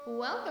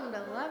Welcome to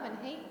Love and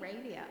Hate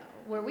Radio,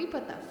 where we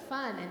put the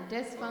fun in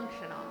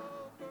dysfunctional.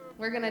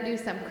 We're gonna do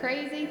some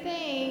crazy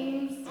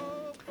things.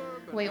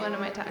 Wait, what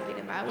am I talking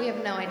about? We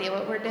have no idea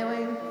what we're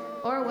doing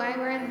or why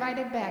we're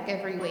invited back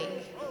every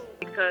week.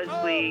 Because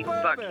we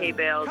bought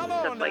K-Bales and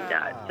stuff like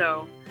that,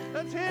 so...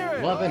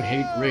 Love and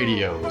Hate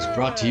Radio is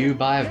brought to you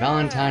by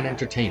Valentine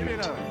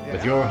Entertainment,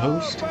 with your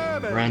host,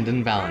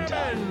 Brandon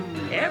Valentine.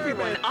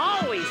 Everyone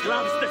always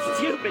loves the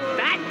stupid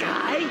fat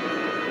guy,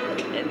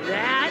 and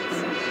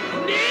that's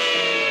me!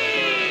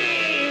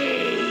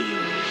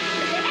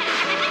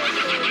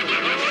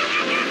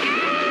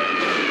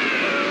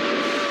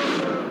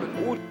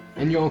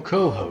 And your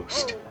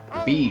co-host,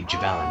 Beej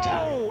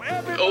Valentine.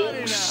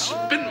 Oh,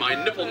 spin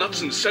my nipple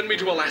nuts and send me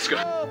to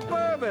Alaska.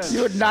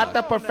 You're not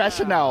the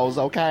professionals,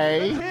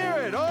 okay?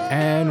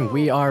 And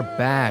we are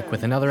back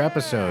with another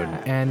episode.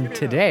 And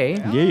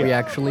today, we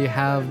actually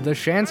have the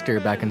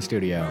Shanster back in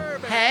studio.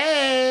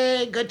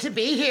 Hey, good to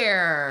be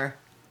here.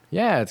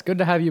 Yeah, it's good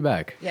to have you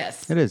back.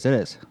 Yes. It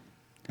is.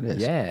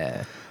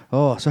 Yeah.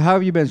 Oh, so how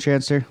have you been,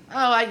 Shanster?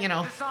 Oh,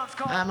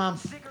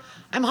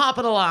 I'm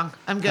hopping along.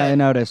 I'm good. I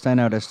noticed.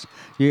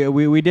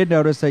 We did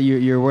notice that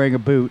you're wearing a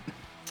boot.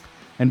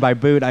 And by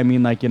boot, I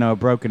mean a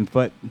broken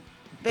foot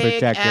Big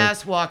protector.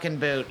 ass walking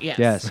boot. Yes.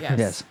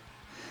 Yes.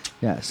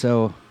 Yeah,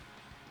 so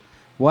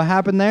what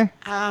happened there?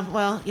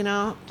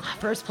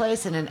 First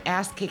place in an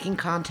ass-kicking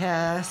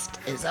contest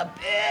is a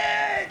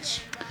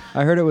bitch.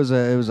 I heard it was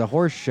a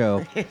horse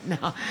show.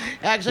 No,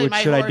 actually, Which,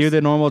 my should horse... I do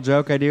the normal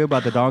joke I do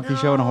about the donkey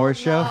show and a horse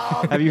show?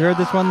 Have you heard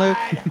this one, Luke?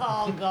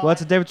 Oh, God.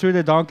 What's the difference between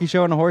a donkey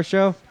show and a horse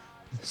show?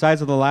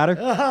 Size of the ladder?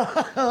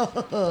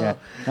 Yeah.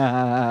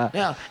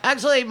 No,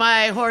 actually,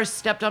 my horse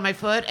stepped on my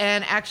foot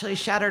and actually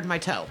shattered my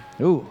toe.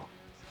 Ooh.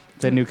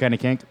 It's a new kind of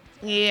kink.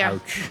 Yeah.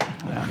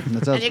 Yeah,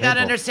 that sounds And you got to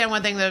painful. understand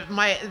one thing, that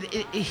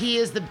he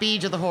is the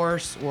Beej of the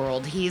horse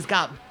world. He's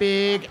got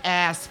big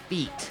ass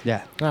feet.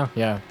 Yeah. Oh,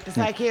 yeah. Just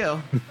like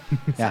you.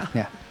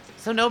 Yeah.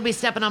 So nobody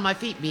stepping on my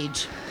feet,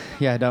 Beej.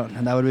 Yeah,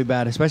 don't. That would be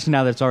bad, especially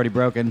now that it's already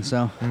broken,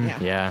 so.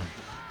 Yeah.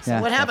 So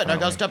what happened? I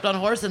got stepped on a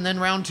horse, and then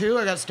round 2,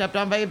 I got stepped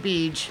on by a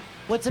Beej.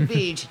 What's a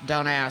Beej?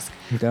 Don't ask.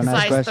 Don't ask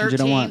Size questions 13, you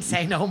don't want.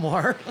 say no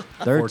more.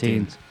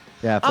 13s.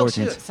 Yeah, 14s. Oh,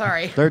 shoot,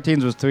 sorry.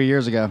 13s was 3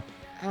 years ago.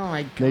 Oh,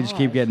 my God. They just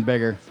keep getting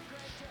bigger.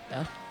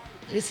 At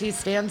least he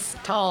stands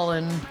tall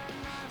and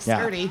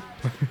sturdy.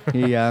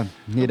 He does.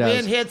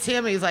 Wind hits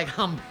him, he's like,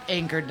 I'm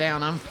anchored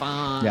down, I'm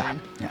fine.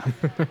 Yeah.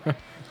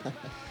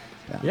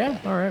 Yeah,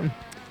 all right.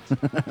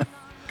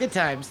 Good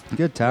times.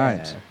 Good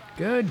times.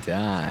 Good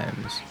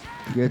times.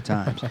 Good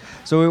times.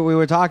 So we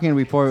were talking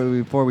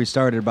before we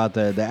started about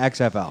the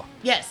XFL.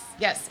 Yes.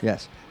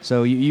 Yes.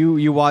 So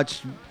you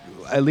watched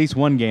at least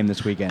one game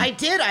this weekend. I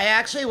did. I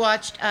actually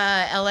watched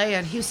LA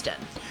and Houston.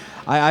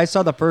 I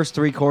saw the first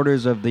 3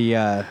 quarters of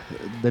the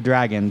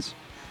Dragons.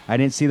 I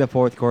didn't see the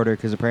 4th quarter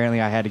because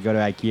apparently I had to go to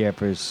IKEA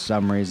for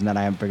some reason that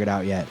I haven't figured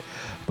out yet.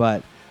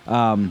 But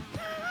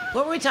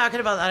What were we talking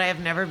about? That I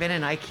have never been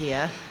in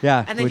IKEA.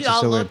 Yeah, And then which you is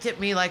all so looked at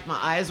me like my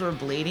eyes were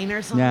bleeding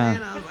or something. Yeah.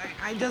 And I was like,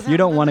 I just you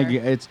don't want to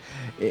get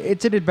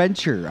it's an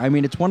adventure. I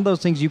mean, it's one of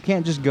those things you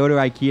can't just go to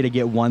IKEA to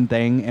get one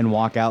thing and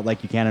walk out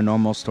like you can a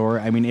normal store.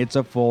 I mean, it's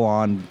a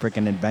full-on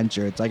freaking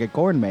adventure. It's like a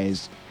corn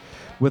maze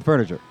with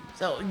furniture.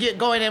 So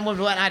going in with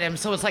one item,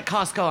 so it's like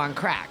Costco on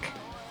crack.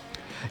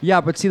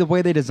 Yeah, but see the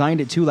way they designed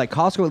it too, like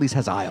Costco at least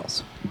has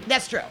aisles.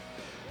 That's true.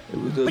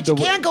 But you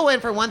can't go in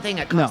for one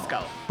thing at Costco.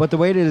 No, but the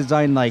way they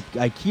design like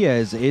IKEA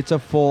is it's a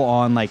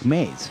full-on like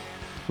maze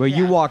where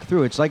you walk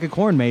through. It's like a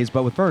corn maze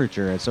but with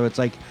furniture. So it's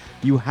like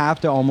you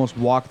have to almost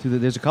walk through.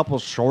 There's a couple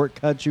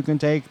shortcuts you can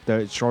take.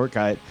 The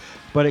shortcut,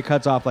 but it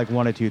cuts off like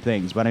 1 or 2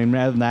 things. But I mean,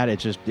 other than that,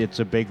 it's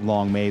a big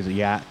long maze.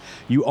 Yeah,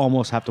 you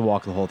almost have to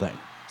walk the whole thing.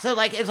 So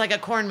like it's like a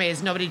corn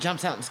maze. Nobody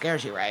jumps out and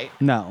scares you, right?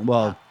 No,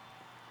 well,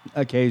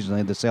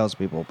 occasionally the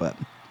salespeople, but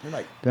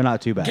they're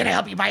not too bad. Can I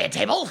help you buy a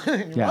table?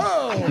 Yeah,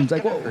 Whoa. it's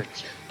like whoa,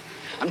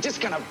 I'm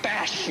just gonna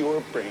bash your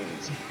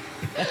brains.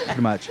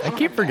 pretty much. I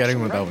keep forgetting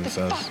what that one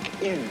says.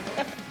 In.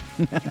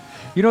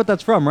 You know what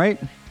that's from,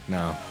 right?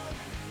 No.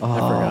 Oh, I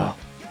forgot.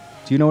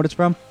 Do you know what it's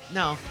from?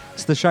 No.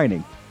 It's The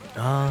Shining.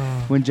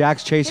 Oh. When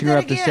Jack's chasing Say her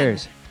that up the again.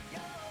 stairs.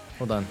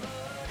 Hold on.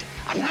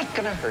 I'm not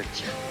gonna hurt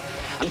you.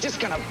 I'm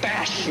just gonna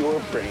bash your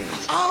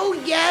brains.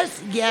 Oh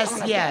yes. I'm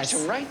gonna bash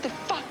him right the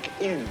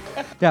fuck in.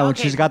 Yeah, when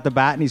Okay. she's got the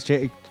bat and he's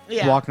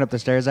Yeah. walking up the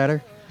stairs at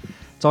her.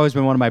 It's always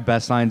been one of my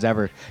best lines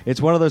ever.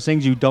 It's one of those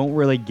things you don't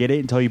really get it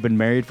until you've been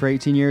married for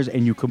 18 years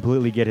and you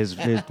completely get his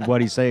what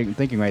he's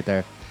thinking right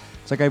there.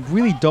 It's like, I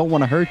really don't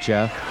want to hurt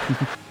you.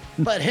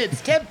 But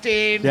it's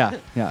tempting. Yeah.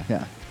 You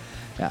know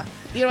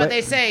But- what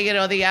they say,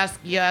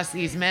 you ask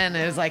these men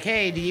is like,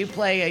 hey, do you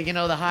play,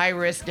 the high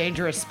risk,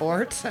 dangerous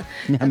sports?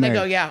 And they married.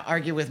 go, yeah,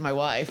 argue with my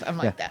wife. I'm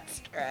like, Yeah.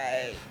 that's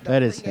right.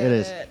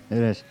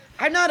 It is.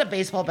 I'm not a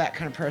baseball bat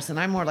kind of person.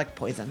 I'm more like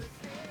poison.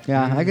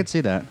 Yeah, I could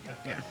see that.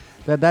 Yeah.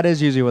 That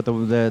is usually what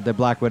the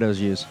Black Widows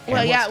use.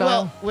 Well, yeah, style?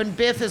 well, when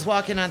Biff is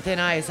walking on thin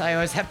ice, I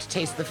always have to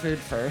taste the food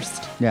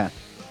first. Yeah.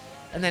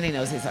 And then he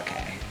knows he's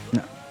okay.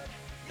 No.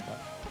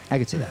 I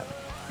could see that.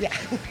 Yeah.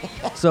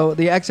 So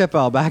the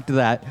XFL, back to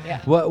that.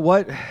 Yeah.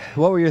 What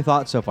were your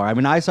thoughts so far? I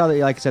mean, I saw that,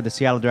 like I said, the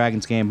Seattle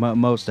Dragons game,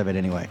 most of it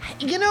anyway.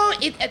 You know,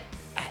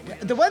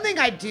 the one thing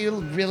I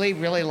do really,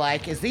 really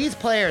like is these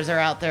players are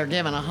out there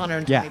giving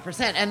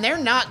 120%, and they're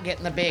not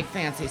getting the big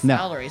fancy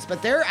salaries,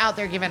 but they're out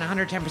there giving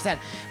 110%.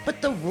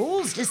 But the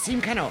rules just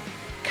seem kind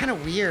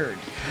of weird.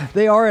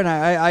 They are, and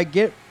I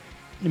get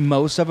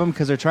most of them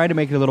because they're trying to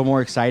make it a little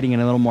more exciting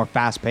and a little more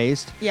fast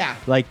paced. Yeah.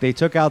 Like they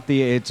took out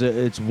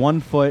it's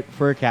 1 foot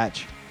for a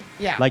catch.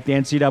 Yeah. Like the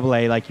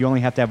NCAA, like you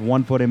only have to have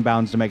 1 foot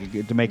inbounds to make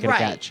it a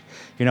catch.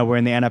 You know, where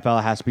in the NFL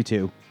it has to be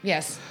 2.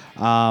 Yes.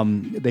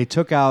 They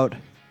took out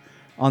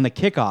on the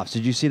kickoffs.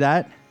 Did you see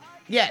that?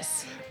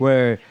 Yes.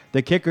 Where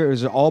the kicker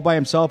is all by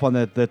himself on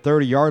the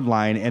 30-yard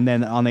line, and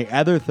then on the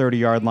other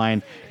 30-yard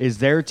line is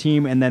their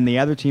team, and then the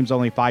other team's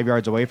only 5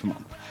 yards away from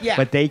them. Yeah.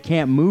 But they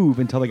can't move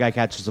until the guy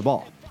catches the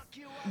ball.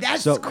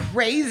 That's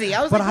crazy.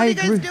 I was but like, what are you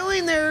I agree. guys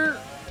doing there?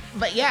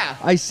 But yeah.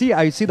 I see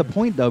the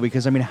point, though,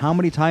 because, I mean, how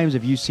many times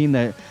have you seen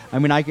that? I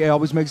mean, it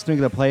always makes me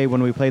think of the play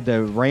when we played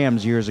the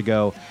Rams years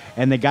ago,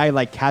 and the guy,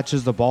 like,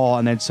 catches the ball,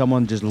 and then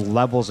someone just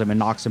levels him and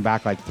knocks him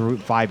back, like, through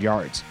 5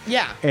 yards.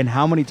 Yeah. And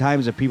how many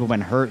times have people been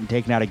hurt and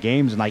taken out of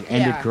games and, like,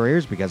 ended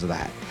careers because of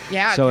that?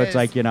 Yeah. So it's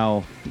like, you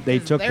know, they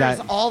took there's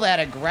that. all that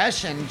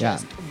aggression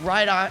just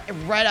right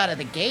out of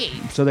the gate.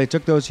 So they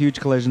took those huge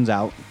collisions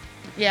out.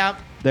 Yeah.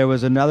 There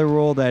was another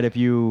rule that if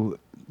you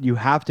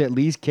have to at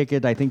least kick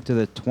it, I think, to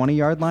the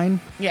 20-yard line.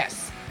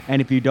 Yes. And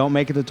if you don't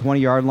make it to the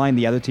 20-yard line,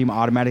 the other team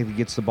automatically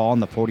gets the ball in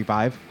the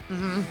 45.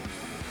 Mm-hmm.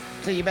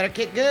 So you better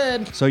kick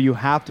good. So you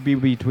have to be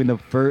between the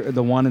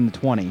 1 and the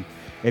 20.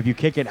 If you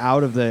kick it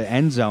out of the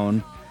end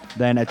zone,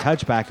 then a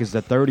touchback is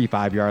the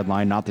 35-yard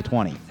line, not the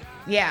 20.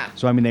 Yeah.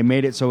 So, I mean, they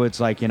made it so it's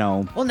like, you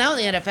know. Well, now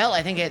in the NFL,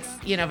 I think it's,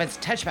 you know, if it's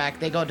touchback,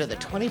 they go to the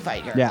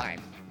 25-yard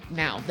line.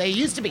 Now, they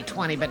used to be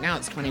 20, but now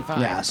it's 25.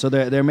 Yeah, so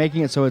they're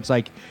making it so it's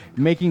like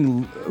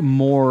making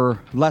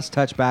less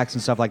touchbacks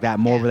and stuff like that,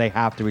 more where they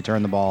have to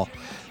return the ball.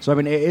 So, I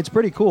mean, it's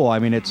pretty cool. I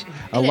mean, it's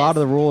a lot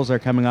of the rules they're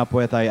coming up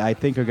with, I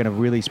think, are going to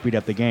really speed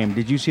up the game.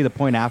 Did you see the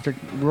point after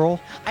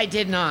rule? I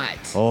did not.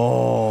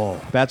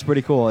 Oh, that's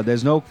pretty cool.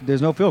 There's no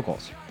field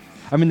goals.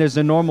 I mean, there's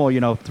the normal,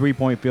 you know,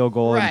 3-point field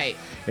goal. Right.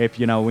 If,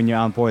 you know, when you're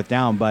on 4th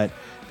down, but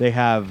they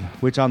have,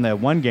 which on the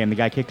one game, the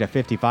guy kicked a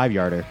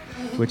 55-yarder,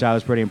 which I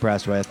was pretty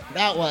impressed with.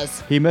 That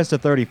was. He missed a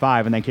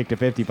 35 and then kicked a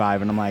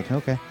 55, and I'm like,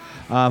 okay.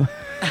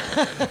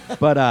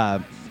 But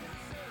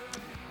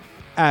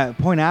at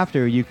point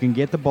after, you can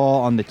get the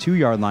ball on the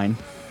 2-yard line,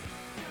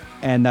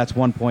 and that's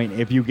 1 point.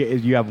 If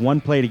you have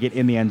one play to get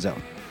in the end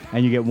zone,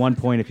 and you get 1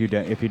 point if you do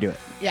it.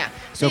 Yeah.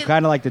 So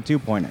kind of like the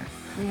 2-pointer.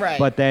 Right.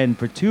 But then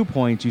for 2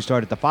 points, you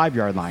start at the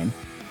 5-yard line,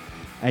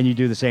 and you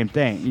do the same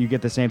thing. You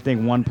get the same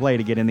thing, one play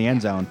to get in the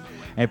end zone,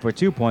 and for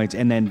 2 points,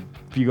 and then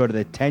if you go to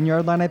the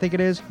 10-yard line, I think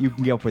it is, you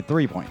can go for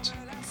 3 points.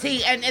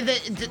 See, and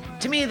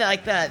to me, the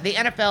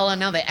NFL and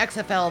now the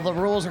XFL,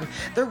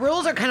 the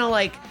rules are kind of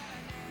like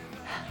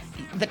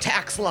the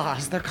tax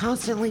laws. They're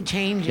constantly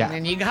changing,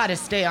 and you got to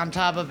stay on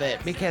top of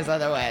it because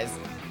otherwise.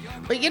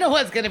 But you know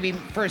what's going to be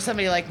for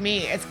somebody like me?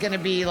 It's going to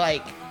be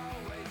like,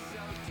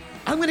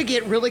 I'm going to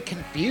get really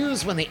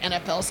confused when the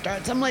NFL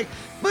starts. I'm like,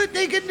 but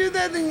they can do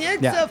that in the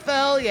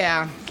XFL,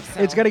 yeah.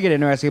 So. It's going to get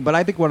interesting, but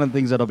I think one of the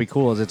things that'll be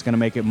cool is it's going to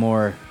make it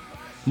more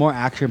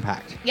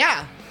action-packed.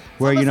 Yeah.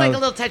 Where, almost you know, like a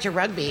little touch of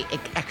rugby.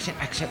 Action.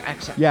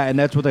 Yeah, and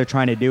that's what they're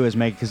trying to do is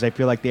make, because they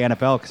feel like the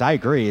NFL, because I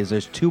agree, is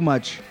there's too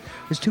much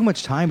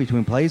time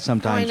between plays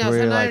sometimes. I know, where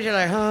sometimes you're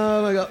like,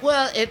 oh my God.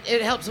 Well,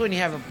 it helps when you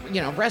have a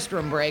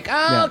restroom break.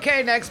 Oh,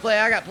 okay, next play.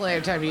 I got plenty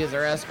of time to use the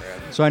restroom.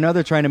 So I know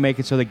they're trying to make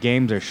it so the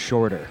games are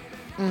shorter.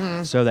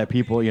 Mm-hmm. So that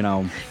people, you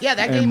know,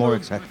 that game more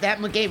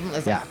that game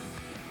was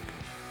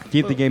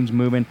keep the games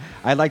moving.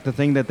 I like the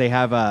thing that they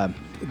have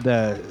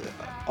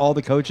all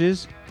the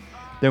coaches,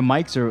 they're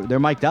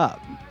mic'd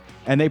up,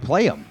 and they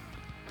play them.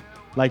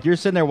 Like you're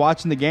sitting there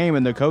watching the game,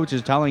 and the coach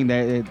is telling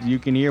that you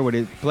can hear what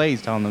his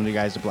play's telling them, you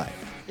guys to play.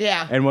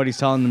 Yeah. And what he's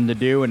telling them to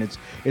do, and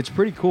it's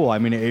pretty cool. I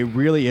mean, it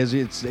really is.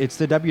 It's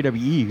the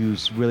WWE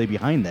who's really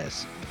behind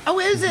this. Oh,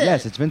 is it?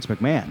 Yes, it's Vince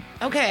McMahon.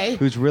 Okay.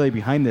 Who's really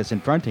behind this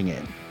and fronting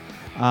it.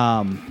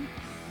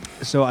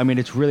 So I mean,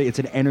 it's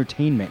an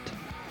entertainment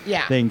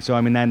thing. So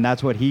I mean, then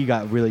that's what he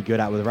got really good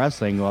at with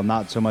wrestling. Well,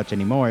 not so much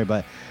anymore,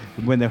 but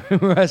when the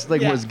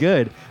wrestling was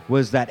good,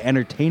 was that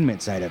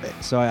entertainment side of it.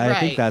 So I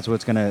think that's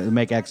what's gonna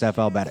make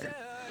XFL better.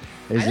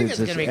 I think it's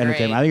gonna be entertainment.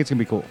 great. I think it's gonna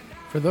be cool.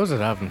 For those that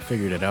haven't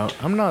figured it out,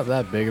 I'm not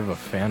that big of a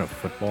fan of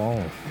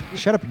football.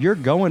 Shut up! You're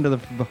going to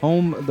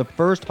the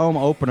first home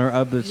opener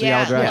of the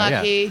Seattle Dragons.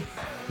 Lucky.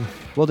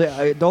 Well,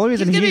 the only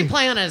reason he's gonna be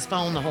playing on his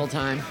phone the whole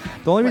time.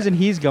 The only reason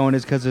he's going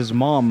is because his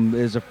mom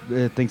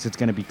thinks it's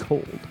gonna be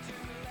cold.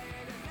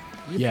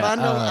 You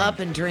bundle up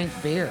and drink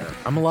beer.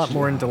 I'm a lot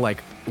more into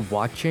like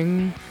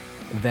watching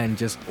than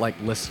just like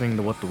listening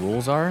to what the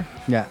rules are.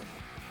 Yeah.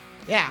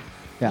 Yeah.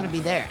 Gonna be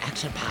there,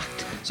 action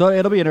packed. So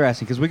it'll be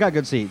interesting because we got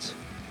good seats.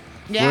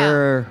 Yeah.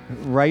 We're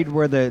right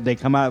where they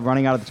come out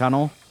running out of the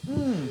tunnel.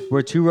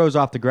 We're 2 rows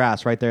off the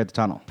grass right there at the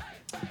tunnel.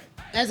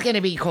 That's going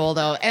to be cool,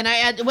 though. And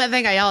one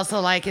thing I also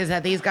like is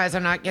that these guys are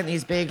not getting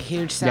these big,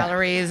 huge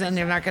salaries, and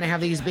they're not going to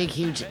have these big,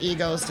 huge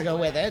egos to go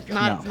with it.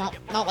 Not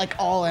like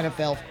all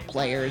NFL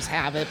players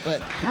have it,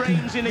 but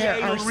Brains in the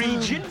anal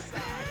region.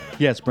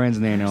 Yes, brains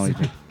in the anal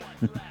region.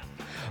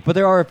 But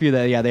there are a few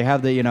that, they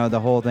have the, the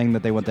whole thing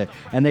that they want to,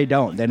 and they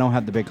don't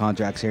have the big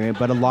contracts here.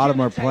 But a lot of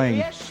them are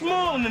playing.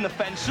 Small and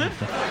inoffensive.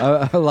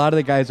 A lot of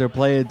the guys are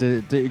playing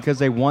because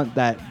they want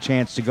that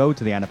chance to go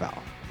to the NFL.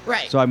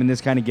 right. So, I mean,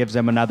 this kind of gives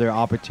them another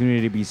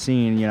opportunity to be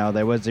seen.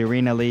 There was the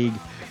Arena League,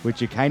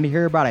 which you kind of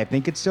hear about. I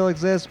think it still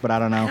exists, but I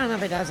don't know. I don't know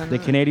if it doesn't. The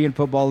Canadian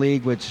Football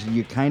League, which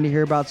you kind of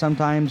hear about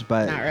sometimes,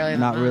 but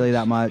not really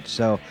that much.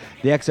 So,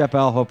 the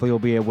XFL hopefully will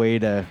be a way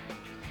to,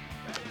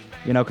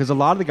 because a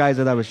lot of the guys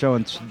that I was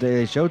showing,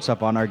 they showed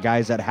stuff on are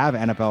guys that have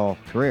NFL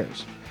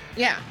careers.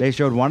 Yeah. They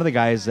showed one of the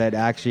guys that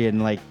actually in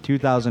like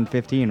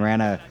 2015 ran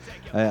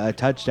a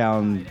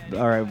touchdown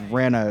or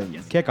ran a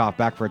kickoff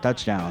back for a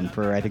touchdown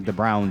for, I think, the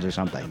Browns or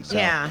something. So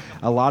Yeah.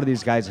 a lot of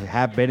these guys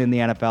have been in the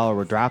NFL or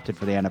were drafted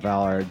for the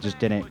NFL or just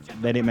didn't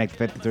make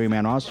the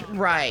 53-man roster.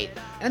 Right.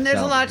 And there's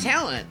So- a lot of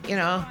talent,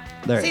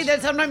 There See, is.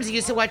 that sometimes you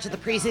used to watch the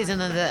preseason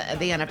of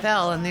the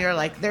NFL, and you're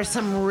like, there's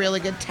some really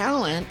good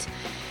talent,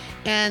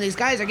 and these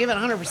guys are giving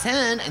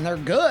 100%, and they're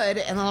good,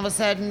 and all of a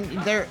sudden,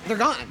 they're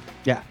gone.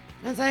 Yeah.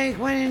 It's like,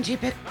 why didn't you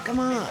pick them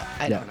up?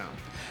 I don't know.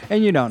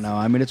 And you don't know.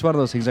 I mean, it's one of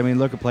those things. I mean,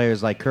 look at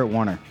players like Kurt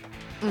Warner.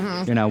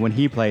 Mm-hmm. When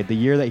he played, the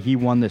year that he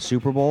won the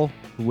Super Bowl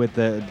with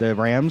the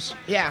Rams,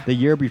 Yeah. the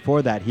year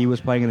before that, he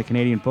was playing in the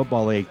Canadian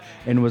Football League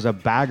and was a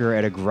bagger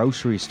at a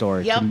grocery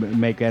store Yep. to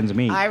make ends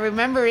meet. I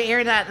remember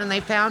hearing that, and they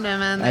found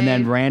him, and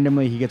then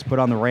randomly he gets put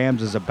on the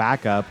Rams as a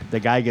backup. The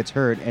guy gets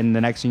hurt, and the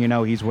next thing you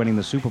know, he's winning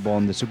the Super Bowl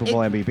and the Super Bowl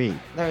MVP.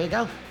 there you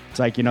go. It's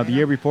like, the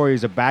year before he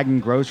was a bagging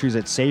groceries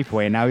at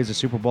Safeway, and now he's a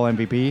Super Bowl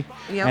MVP.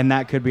 Yep. And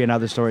that could be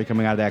another story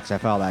coming out of the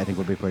XFL that I think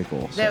would be pretty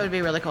cool. That would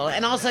be really cool.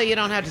 And also, you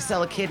don't have to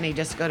sell a kidney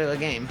just to go to a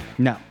game.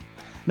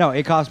 No,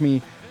 it cost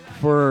me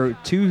for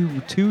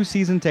two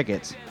season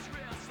tickets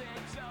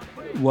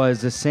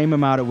was the same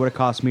amount it would have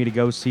cost me to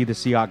go see the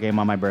Seahawks game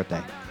on my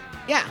birthday.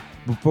 Yeah.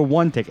 For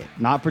one ticket,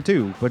 not for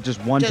two, but just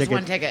one Just ticket.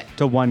 one ticket.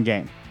 To one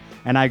game.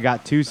 And I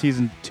got two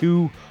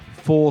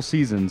full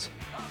seasons.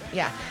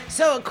 Yeah.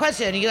 So,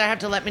 question, you have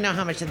to let me know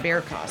how much the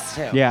beer costs,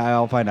 too. Yeah,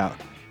 I'll find out.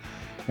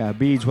 Yeah,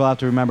 Beej, we'll have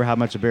to remember how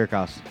much the beer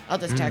costs. I'll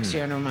just text you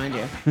and remind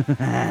you.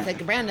 Thank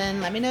you,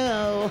 Brandon. Let me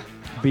know.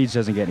 Beej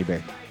doesn't get any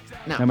beer.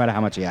 No. No matter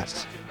how much he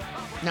asks.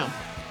 No.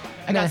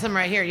 I got some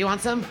right here. You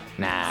want some?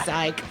 Nah.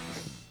 Psych.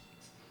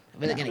 I'm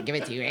really going to give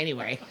it to you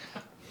anyway.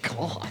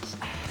 Gosh.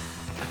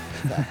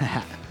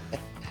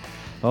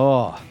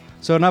 Oh.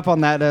 So enough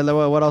on that.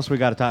 What else we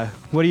got to talk?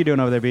 What are you doing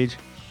over there, Beej?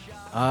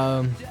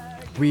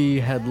 We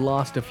had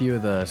lost a few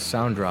of the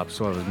sound drops,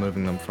 so I was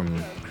moving them from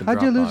the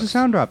How'd you lose the Dropbox.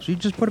 sound drops? You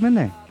just put them in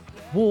there.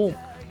 Well,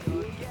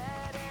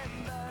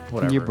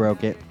 whatever. You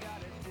broke it.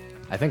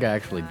 I think I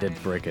actually did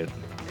break it.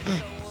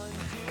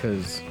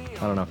 Because,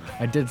 I don't know.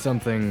 I did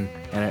something,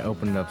 and I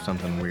opened up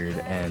something weird,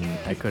 and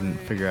I couldn't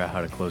figure out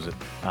how to close it.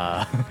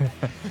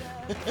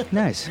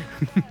 Nice.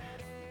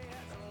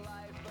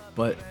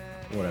 But,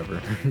 whatever.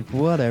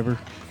 Whatever.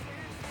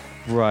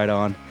 Right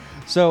on.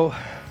 So,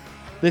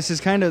 this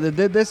is kind of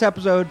this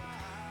episode.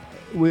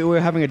 We're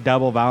having a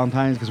double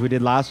Valentine's because we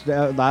did last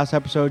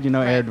episode,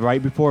 aired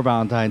right before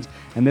Valentine's,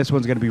 and this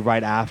one's going to be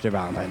right after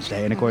Valentine's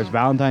Day. And of course,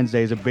 Valentine's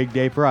Day is a big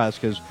day for us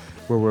because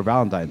we're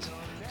Valentines.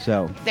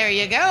 So There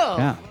you go.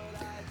 yeah.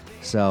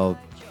 So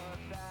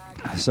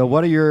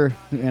what are your?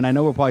 And I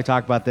know we'll probably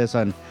talk about this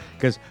on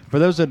because for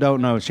those that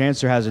don't know,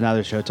 Chancer has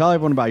another show. Tell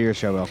everyone about your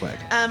show real quick.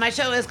 My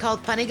show is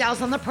called Funny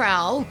Gals on the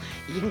Prowl.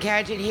 You can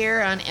catch it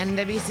here on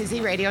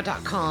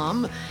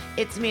nwccradio.com.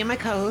 It's me and my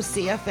co-host,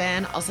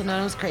 CFN, also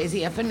known as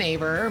Crazy F a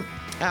Neighbor.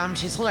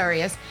 She's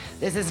hilarious.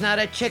 This is not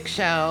a chick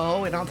show.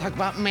 We don't talk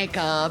about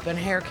makeup and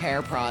hair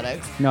care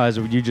products. No, as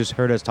you just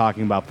heard us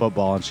talking about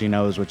football, and she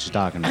knows what she's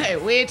talking about. Hey,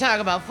 we talk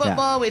about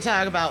football, we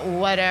talk about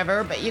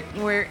whatever, but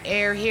we're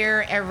air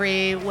here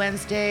every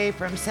Wednesday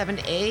from 7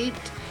 to 8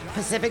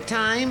 Pacific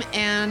time,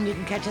 and you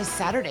can catch us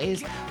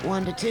Saturdays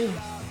 1 to 2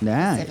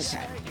 Nice.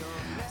 Pacific time.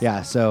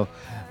 Yeah, so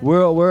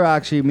we're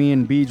actually, me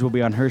and Beej will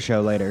be on her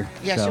show later.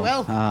 Yes, so, you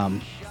will.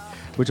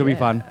 Which will be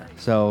fun.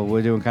 So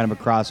we're doing kind of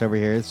a crossover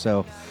here.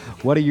 So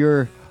what are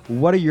your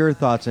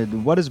thoughts?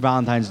 And what does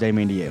Valentine's Day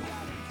mean to you?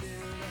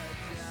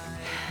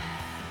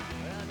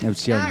 I'm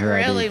stealing Not her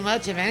really idea.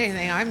 much of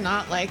anything. I'm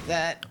not like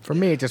that. For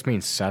me, it just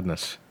means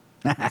sadness.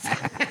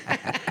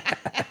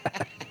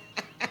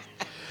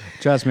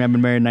 Trust me, I've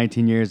been married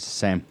 19 years. It's the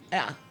same.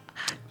 Yeah.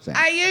 Same.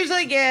 I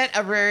usually get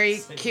a very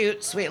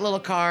cute, sweet little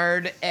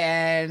card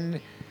and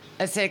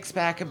a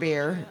 6-pack of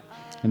beer.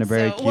 And a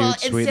very So, cute, well,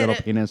 sweet instead little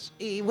of- penis.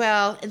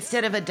 Well,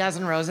 instead of a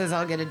dozen roses,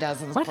 I'll get a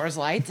dozen Coors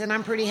Lights, and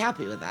I'm pretty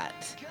happy with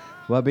that.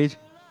 What, Beej?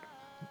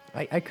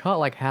 I caught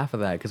like half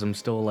of that because I'm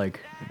still like,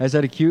 I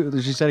said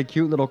she said a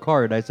cute little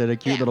card. I said a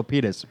cute Yeah. little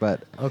penis,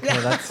 but okay,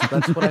 that's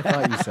what I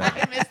thought you said.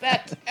 I missed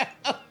that.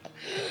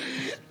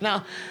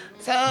 No.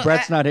 So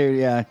Brett's not here.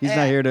 Yeah, he's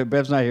not here to.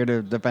 Bev's not here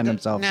to defend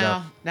himself. No,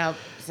 So. no.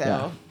 So,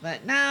 Yeah.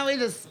 but no, we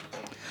just.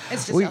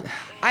 It's just,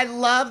 I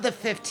love the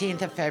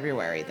 15th of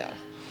February, though.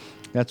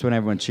 That's when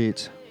everyone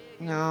cheats.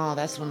 No,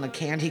 that's when the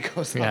candy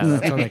goes Yeah, on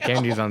that's sale. when the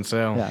candy's on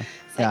sale. Yeah.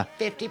 It's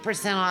like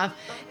 50% off.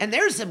 And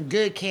there's some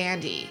good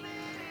candy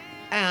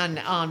on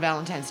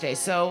Valentine's Day.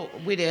 So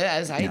we do,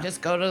 as I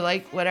just go to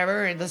like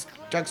whatever in the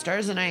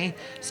drugstores and I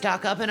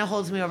stock up and it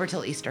holds me over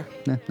till Easter.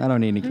 Nah, I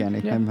don't need any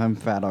candy. I'm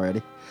fat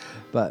already.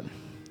 But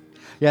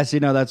yes,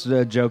 that's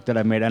a joke that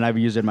I made, and I've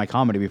used it in my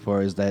comedy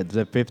before, is that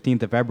the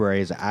 15th of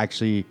February is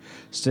actually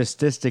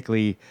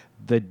statistically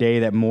the day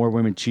that more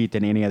women cheat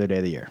than any other day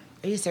of the year.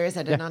 Are you serious?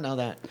 I did not know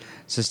that.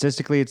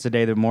 Statistically, it's the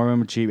day that more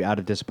women cheat out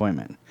of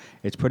disappointment.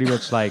 It's pretty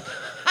much like,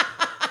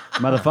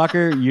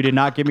 motherfucker, you did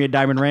not give me a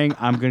diamond ring.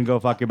 I'm going to go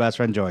fuck your best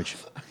friend, George.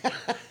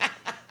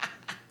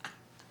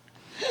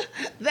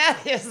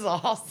 That is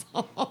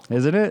awesome.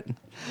 Isn't it?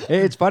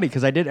 It's funny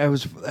because I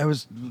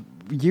was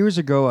years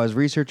ago, I was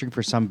researching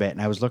for some bit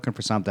and I was looking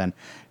for something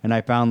and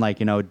I found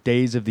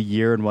days of the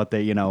year and what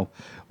they,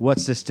 what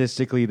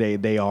statistically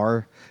they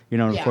are.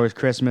 Of course,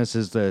 Christmas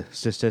is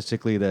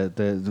statistically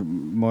the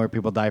more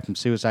people die from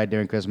suicide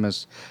during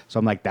Christmas. So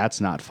I'm like, that's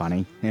not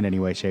funny in any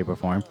way, shape, or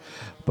form.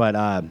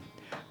 But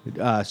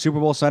Super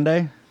Bowl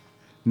Sunday,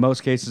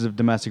 most cases of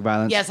domestic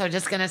violence. Yes, I was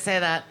just going to say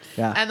that.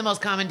 Yeah. And the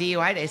most common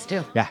DUI days,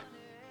 too. Yeah.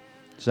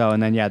 So,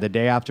 and then, the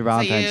day after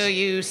Valentine's. So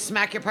you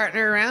smack your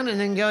partner around and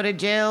then go to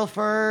jail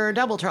for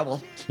double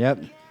trouble.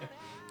 Yep.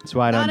 That's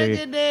why I don't Not do a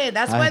good day.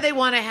 That's why they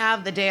want to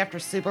have the day after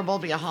Super Bowl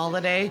be a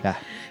holiday. Yeah.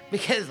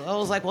 Because I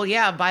was like, well,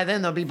 yeah, by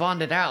then they'll be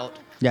bonded out.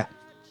 Yeah.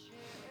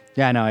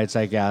 Yeah, no, it's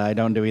like, I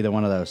don't do either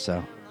one of those,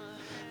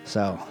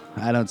 so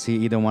I don't see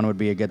either one would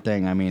be a good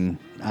thing. I mean,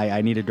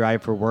 I need to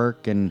drive for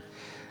work, and,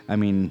 I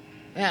mean...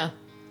 Yeah.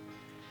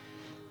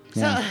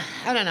 Yeah. So,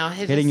 I don't know.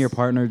 Hitting your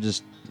partner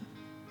just...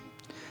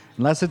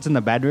 Unless it's in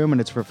the bedroom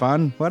and it's for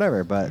fun,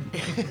 whatever, but...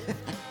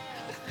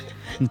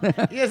 You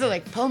guys are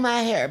like, pull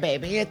my hair,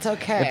 baby. It's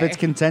okay. If it's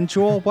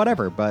consensual,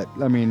 whatever, but,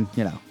 I mean,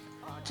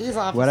 Jeez,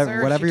 officer,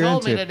 whatever she you're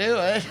told into. me to do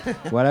it.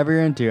 Whatever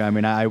you're into. I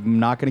mean, I'm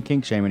not going to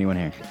kink shame anyone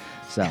here,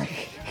 so...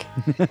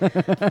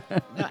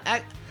 No,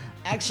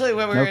 actually,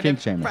 what we're No gonna kink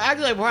shaming.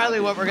 actually probably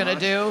what we're gonna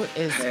do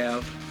is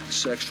have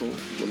sexual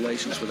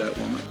relations with that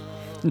woman.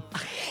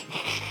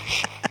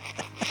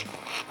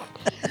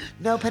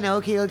 no,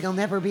 Pinocchio, you'll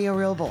never be a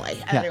real boy.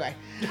 Yeah. Anyway,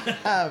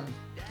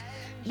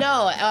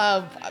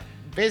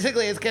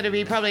 basically it's gonna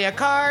be probably a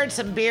card,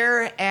 some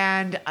beer,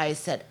 and I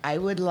said I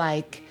would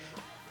like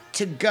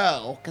to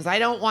go because I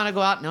don't want to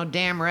go out in no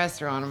damn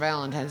restaurant on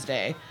Valentine's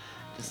Day.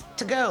 Just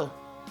to go,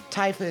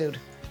 Thai food.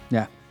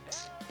 Yeah.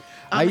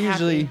 I'm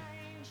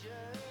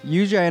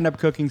Usually I end up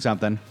cooking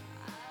something.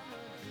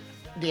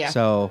 Yeah.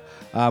 So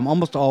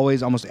almost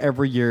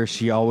every year,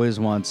 she always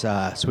wants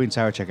sweet and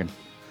sour chicken.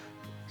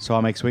 So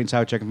I'll make sweet and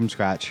sour chicken from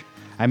scratch.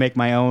 I make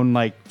my own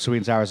sweet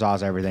and sour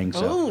sauce, everything.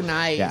 So Oh,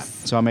 nice. yeah.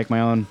 So I'll make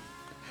my own.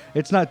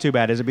 It's not too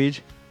bad, is it,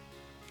 Beej?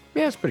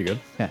 Yeah, it's pretty good.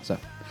 Yeah. So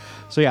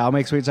yeah, I'll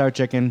make sweet and sour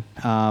chicken.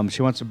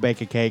 She wants to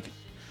bake a cake.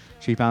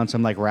 She found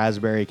some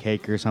raspberry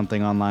cake or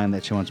something online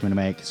that she wants me to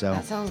make. So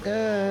That sounds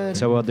good.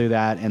 so we'll do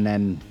that, and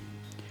then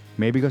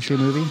maybe go see a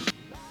movie.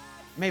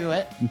 Maybe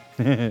what?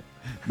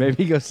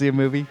 Maybe go see a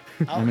movie.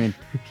 I mean,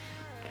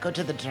 Go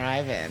to the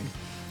drive-in.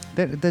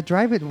 the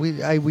drive-in we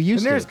The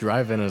used nearest to.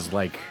 drive-in is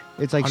like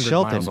It's like 100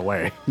 Shelton. miles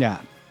away. Yeah.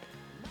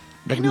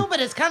 I know, but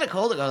it's kind of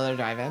cold to go to the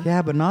drive-in.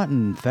 Yeah, but not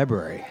in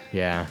February.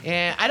 Yeah.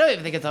 Yeah, I don't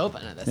even think it's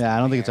open at this Yeah, I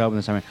don't think it's open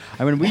this time.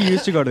 I mean, we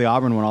used to go to the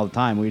Auburn one all the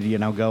time. We'd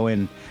go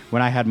in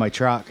when I had my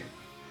truck.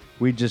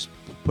 We'd just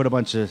put a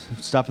bunch of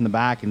stuff in the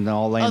back and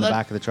all lay in the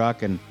back of the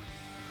truck and.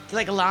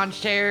 Like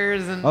launch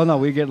chairs and. Oh no,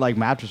 we get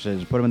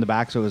mattresses, put them in the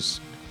back so it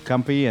was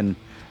comfy, and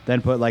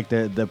then put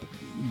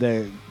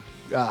the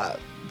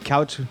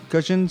couch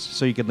cushions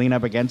so you could lean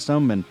up against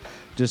them and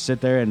just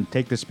sit there and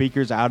take the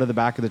speakers out of the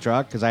back of the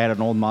truck because I had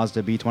an old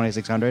Mazda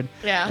B2600.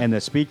 Yeah. And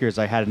the speakers,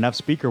 I had enough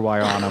speaker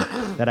wire on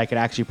them that I could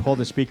actually pull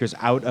the speakers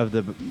out of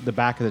the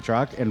back of the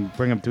truck and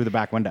bring them through the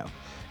back window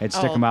and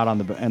stick them out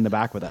in the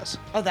back with us.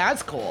 Oh,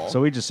 that's cool.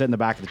 So we just sit in the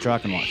back of the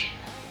truck and watch.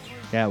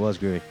 Yeah, it was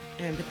groovy.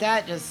 Yeah, but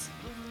that just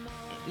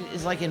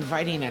is like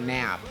inviting a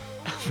nap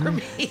for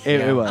me.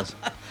 It was.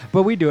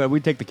 But we do it. We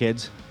take the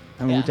kids.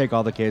 I mean, Yeah. we take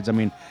all the kids. I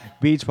mean,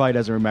 Beach probably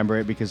doesn't remember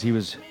it because he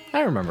was...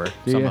 I remember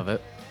Do some you? of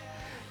it.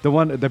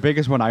 The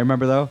biggest one I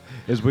remember, though,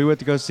 is we went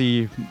to go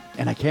see...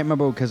 And I can't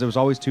remember because it was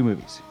always two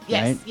movies.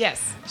 Yes, right?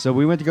 yes. So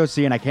we went to go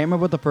see, and I can't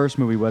remember what the first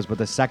movie was, but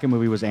the second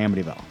movie was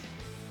Amityville.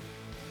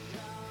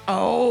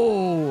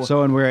 Oh.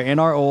 So, and we were in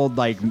our old,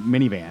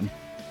 minivan.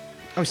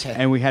 Oh, shit.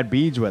 And we had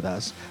Beej with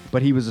us,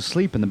 but he was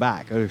asleep in the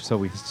back, or so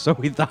we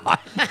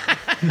thought.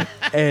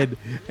 And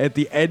at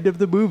the end of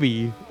the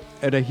movie,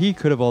 and he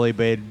could have only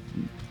been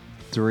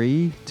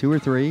 2 or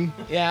 3.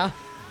 Yeah.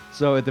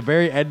 So at the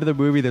very end of the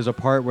movie, there's a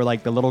part where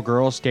the little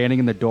girl standing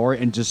in the door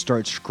and just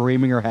starts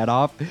screaming her head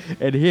off,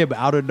 and him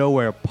out of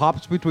nowhere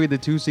pops between the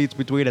two seats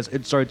between us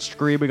and starts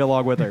screaming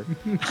along with her.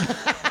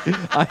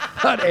 I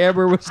thought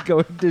Amber was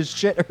going to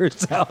shit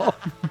herself.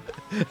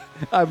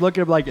 I'm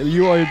looking at him like,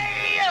 you are.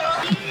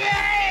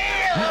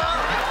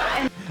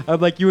 I'm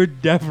like, you are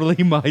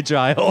definitely my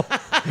child.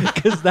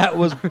 because that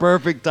was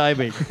perfect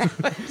timing.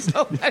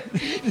 So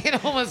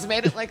it almost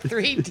made it like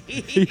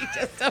 3D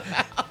just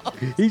about.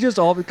 He just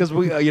all because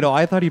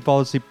I thought he'd fall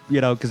asleep,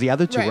 because the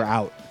other two Right. were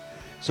out.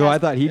 So I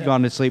thought he'd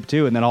gone to sleep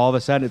too, and then all of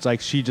a sudden it's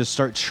like she just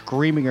starts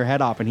screaming her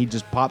head off, and he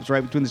just pops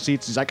right between the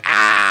seats. He's like,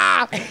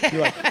 ah!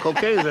 You're like,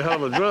 Cocaine's a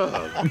hell of a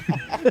drug.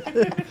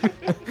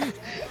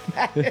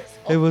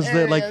 it was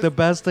the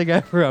best thing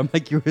ever. I'm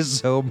like, you were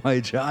so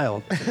my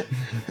child.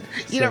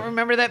 You don't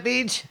remember that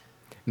beach?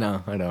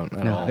 No, I don't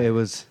at No, all. it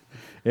was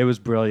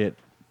brilliant.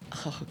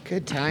 Oh,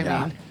 good timing.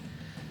 Yeah.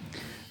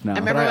 No, I But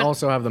remember I when-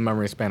 also have the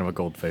memory span of a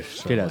goldfish.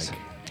 So It does. like,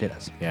 It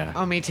does. yeah.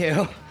 Oh, me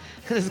too.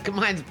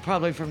 Mine's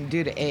probably from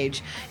due to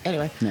age.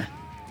 Anyway. Yeah.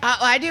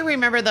 I do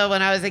remember, though,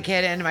 when I was a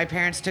kid and my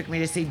parents took me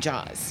to see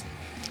Jaws.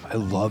 I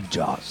love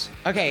Jaws.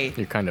 Okay.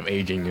 You're kind of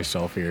aging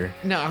yourself here.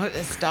 No,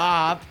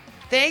 stop.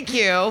 Thank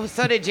you.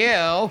 So did you.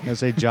 I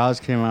say Jaws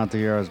came out the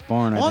year I was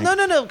born. Well,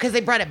 no, because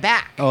they brought it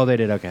back. Oh, they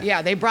did. Okay.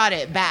 Yeah, they brought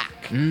it back.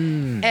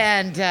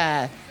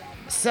 And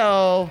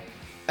so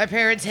my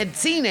parents had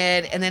seen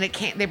it, and then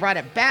they brought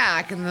it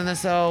back, and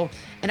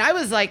and I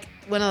was like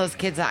one of those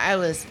kids that I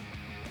was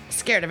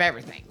scared of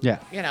everything. Yeah.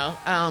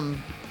 I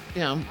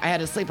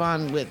had to sleep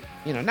on with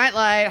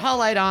nightlight, hall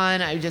light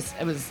on. I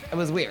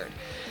was weird,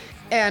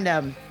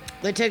 and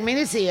they took me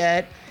to see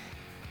it,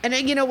 and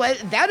then, you know what?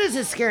 That is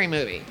a scary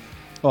movie.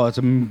 Oh, it's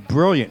a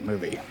brilliant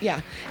movie.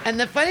 Yeah, and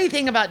the funny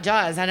thing about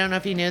Jaws, I don't know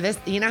if you knew this.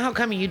 You know how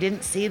come you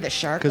didn't see the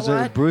shark a Because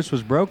lot? Bruce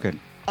was broken.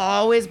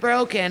 Always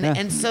broken. Yeah.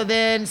 And so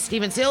then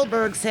Steven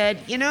Spielberg said,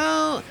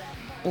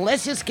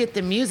 let's just get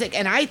the music.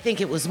 And I think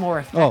it was more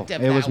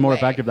effective. It was that more way.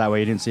 effective that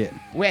way. You didn't see it.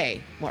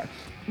 Way more.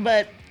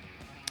 But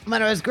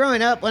when I was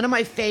growing up, one of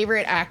my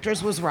favorite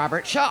actors was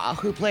Robert Shaw,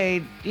 who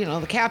played,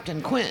 the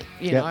Captain Quint.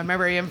 Yep. I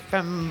remember him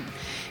from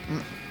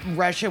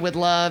Russia with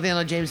Love,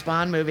 James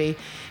Bond movie.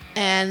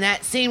 And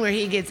that scene where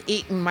he gets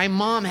eaten, my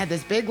mom had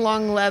this big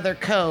long leather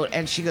coat,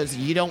 and she goes,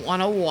 "You don't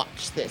want to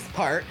watch this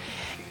part."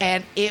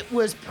 And it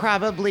was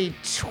probably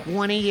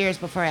 20 years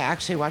before I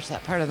actually watched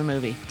that part of the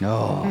movie.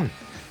 Oh,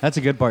 that's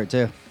a good part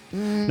too.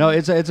 No,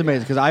 it's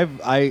amazing because I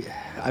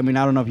mean,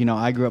 I don't know if you know,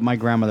 I grew up. My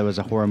grandmother was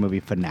a horror movie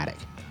fanatic.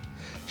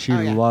 She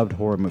loved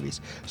horror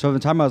movies. So by the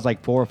time I was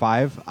like 4 or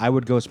 5, I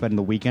would go spend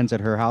the weekends at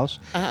her house,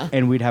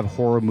 and we'd have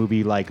horror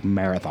movie like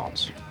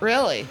marathons.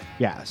 Really?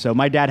 Yeah. So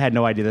my dad had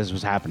no idea this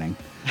was happening,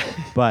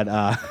 but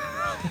I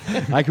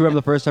can remember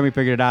the first time we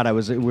figured it out.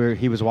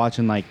 He was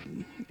watching like,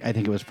 I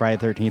think it was Friday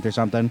the 13th or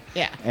something.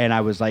 Yeah. And I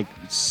was like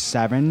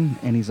 7,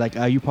 and he's like,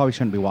 "Oh, you probably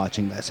shouldn't be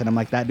watching this." And I'm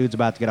like, "That dude's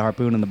about to get a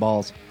harpoon in the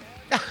balls."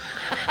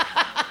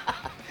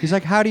 He's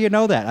like, "How do you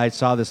know that?" "I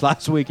saw this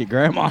last week at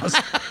Grandma's."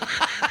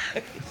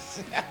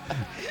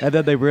 And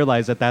then they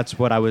realized that that's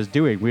what I was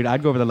doing.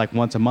 I'd go over there like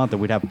once a month,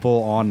 and we'd have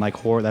full on like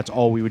horror. That's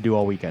all we would do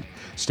all weekend.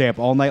 Stay up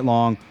all night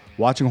long,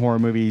 watching horror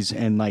movies,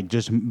 and like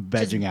just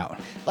vegging out.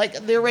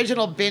 Like the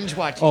original binge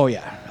watching. Oh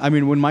yeah. I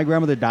mean, when my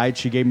grandmother died,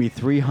 she gave me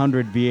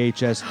 300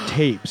 VHS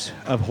tapes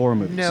of horror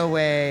movies. No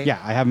way. Yeah,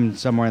 I have them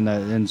somewhere at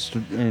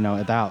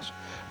the house,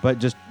 but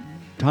just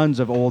tons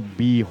of old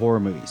B horror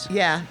movies.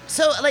 Yeah.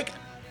 So, like,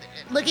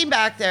 looking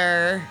back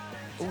there,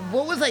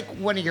 what was like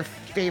one of your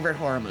favorite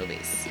horror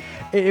movies?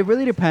 It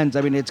really depends.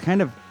 I mean, it's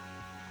kind of,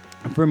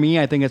 for me,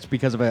 I think it's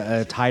because of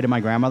a tie to my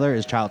grandmother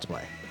is Child's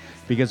Play.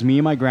 Because me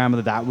and my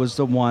grandmother, that was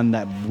the one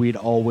that we'd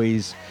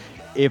always,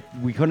 if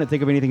we couldn't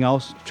think of anything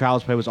else,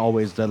 Child's Play was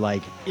always the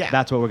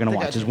that's what we're going to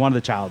watch. Is one of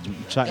the Child's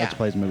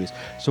Play's movies.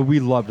 So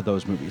we loved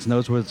those movies. And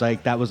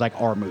that was like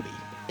our movie.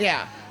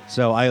 Yeah.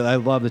 So I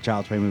love the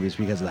Child's Play movies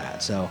because of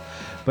that. So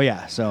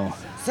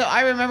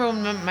I remember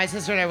when my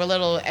sister and I were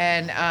little,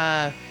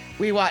 and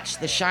we watched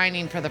The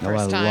Shining for the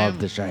first time. I love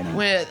The Shining.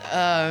 With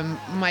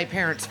my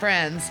parents'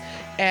 friends,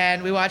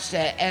 and we watched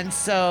it, and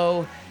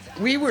so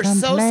we were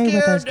so scared.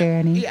 with us,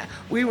 Danny. Yeah,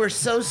 we were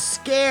so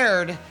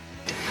scared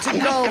to I'm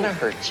go. not gonna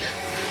hurt you.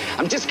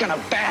 I'm just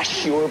gonna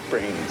bash your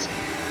brains.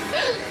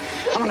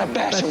 I'm gonna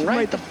bash them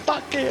right the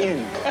fuck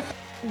in.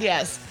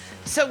 Yes.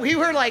 So we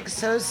were like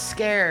so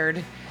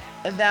scared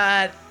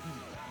that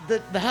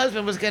the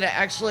husband was going to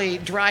actually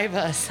drive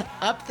us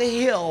up the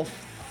hill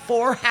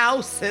 4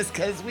 houses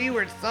because we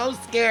were so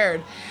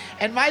scared.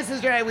 And my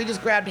sister and I, we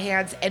just grabbed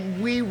hands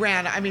and we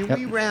ran. I mean,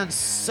 we ran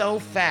so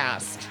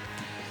fast.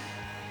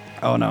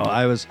 Oh no,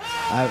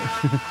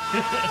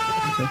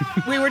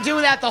 We were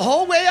doing that the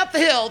whole way up the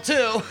hill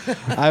too.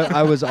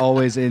 I was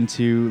always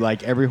into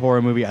like every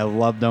horror movie. I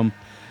loved them.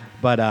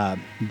 But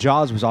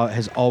Jaws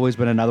has always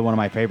been another one of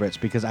my favorites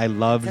because I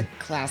loved... It's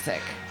a classic.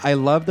 I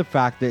love the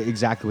fact that,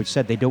 exactly what you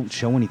said, they don't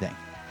show anything.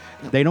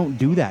 They don't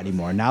do that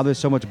anymore. Now there's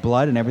so much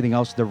blood and everything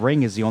else. The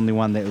Ring is the only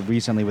one that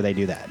recently where they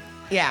do that.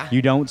 Yeah.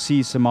 You don't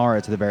see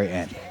Samara to the very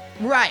end.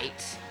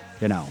 Right.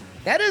 You know.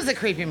 That is a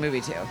creepy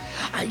movie too.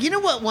 You know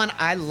what one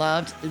I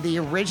loved? The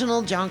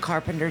original John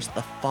Carpenter's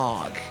The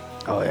Fog.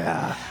 Oh,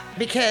 yeah.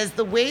 Because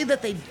the way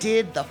that they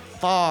did the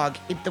fog,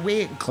 the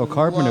way it glowed. Oh,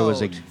 Carpenter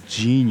was a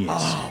genius.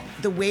 Oh,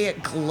 the way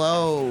it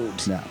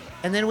glowed. No.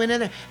 And then went in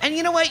there. And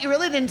you know what? You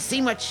really didn't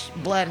see much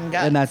blood and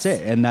guts. And that's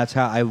it. And that's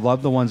how I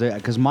love the ones that...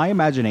 Because my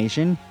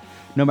imagination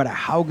no matter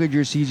how good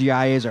your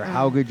CGI is or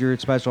how good your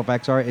special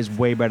effects are, is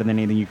way better than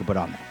anything you could put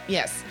on there.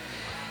 Yes.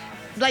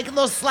 Like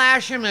those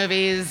slasher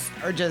movies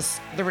are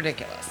just, they're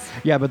ridiculous.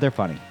 Yeah, but they're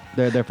funny.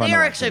 They're fun. They to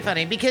are watch. actually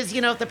funny because,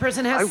 if the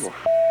person I has... will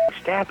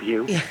stab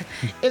you.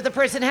 If the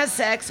person has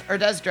sex or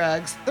does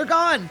drugs, they're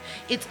gone.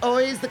 It's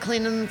always the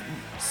clean and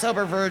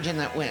sober virgin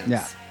that wins.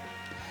 Yeah.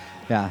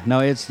 Yeah. No,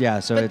 it's, yeah,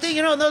 so But it's...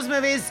 those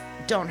movies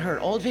don't hurt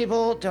old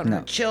people, don't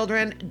hurt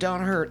children,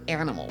 don't hurt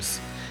animals.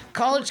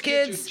 College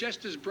kids... are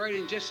just as bright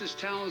and just as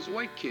talented as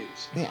white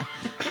kids. Yeah.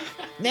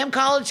 Them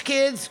college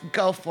kids,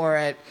 go for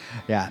it.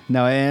 Yeah,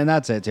 no, and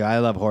that's it too. I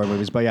love horror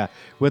movies, but yeah,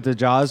 with the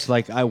Jaws,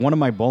 like one of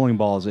my bowling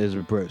balls is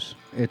Bruce.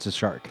 It's a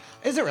shark.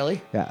 Is it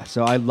really? Yeah,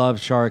 so I love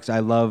sharks. I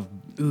love,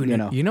 You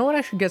know what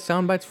I should get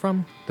sound bites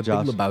from? The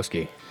Jaws. Big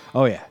Lebowski.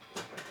 Oh yeah,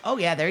 Oh,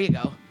 yeah, there you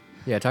go.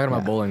 Yeah, talking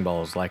about bowling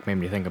balls like made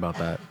me think about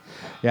that.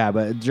 yeah,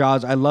 but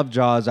Jaws. I love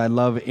Jaws. I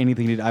love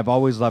anything. I've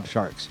always loved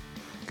sharks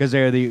because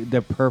they're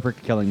the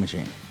perfect killing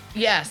machine.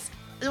 Yes.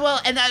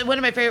 Well, and one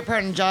of my favorite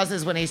parts in Jaws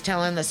is when he's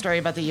telling the story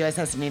about the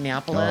USS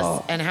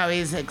Indianapolis and how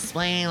he's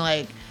explaining,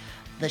 like,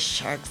 the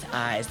shark's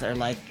eyes. They're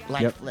like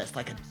lifeless,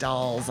 like a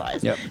doll's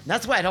eyes. Yep. And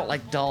that's why I don't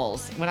like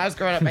dolls. When I was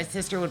growing up, my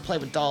sister would play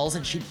with dolls,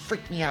 and she'd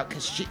freak me out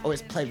because she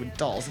always played with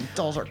dolls, and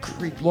dolls are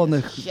creepy. Well, and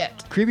the as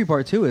shit. creepy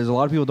part too is a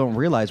lot of people don't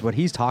realize what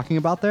he's talking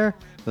about there.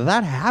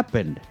 That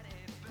happened.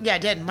 Yeah,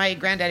 it did. My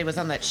granddaddy was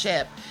on that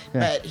ship,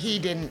 Yeah. but he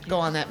didn't go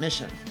on that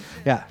mission.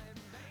 Yeah.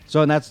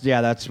 So, and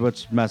that's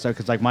what's messed up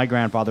because like my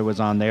grandfather was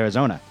on the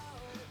Arizona,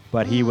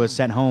 but he was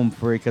sent home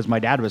because my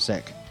dad was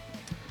sick.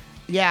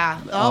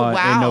 Yeah. Oh,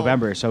 wow. In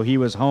November. So he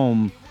was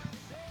home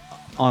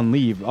on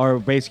leave, or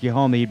basically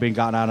home. He'd been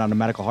gotten out on a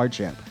medical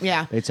hardship.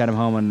 Yeah. They'd sent him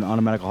home on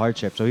a medical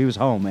hardship. So he was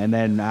home. And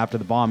then after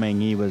the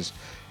bombing, he was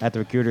at the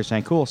recruiter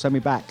saying, cool, send me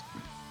back.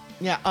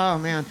 Yeah. Oh,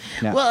 man.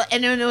 Yeah. Well,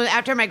 and then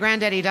after my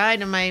granddaddy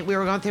died and we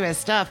were going through his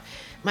stuff,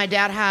 my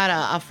dad had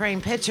a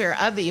framed picture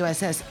of the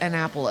USS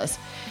Annapolis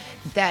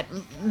that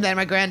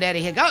my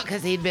granddaddy had got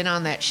because he'd been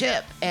on that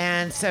ship.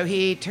 And so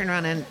he turned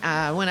around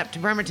and went up to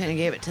Bremerton and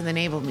gave it to the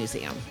Naval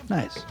Museum.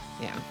 Nice.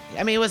 Yeah.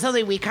 I mean, it was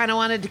something we kind of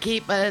wanted to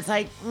keep, but it's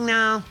like,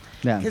 no.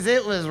 Yeah. Because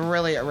it was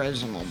really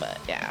original, but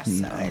yeah. So.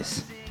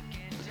 Nice.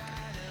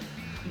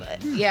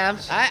 But yeah,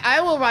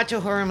 I will watch a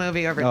horror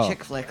movie over Oh.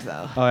 chick flick,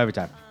 though. Oh, every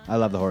time. I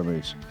love the horror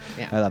movies.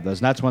 Yeah. I love those.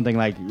 And that's one thing,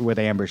 like with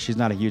Amber, she's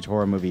not a huge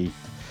horror movie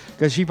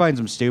because she finds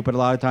them stupid a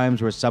lot of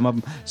times. Where some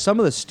of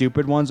the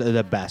stupid ones are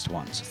the best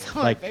ones. Some of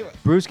my Like favorite.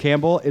 Bruce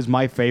Campbell is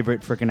my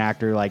favorite freaking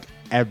actor, like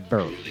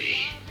ever.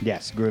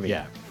 Yes, groovy.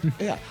 Yeah.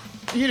 Yeah.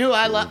 You know,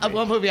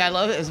 one movie I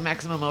love is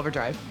Maximum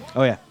Overdrive.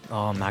 Oh yeah.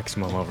 Oh,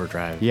 Maximum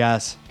Overdrive.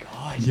 Yes.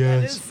 God,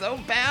 that is so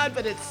bad,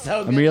 but it's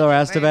so good. Emilio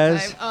at the same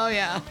Estevez? time. Oh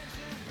yeah.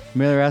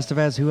 Emilio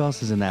Estevez. Who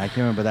else is in that? I can't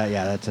remember that.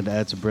 Yeah,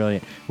 that's a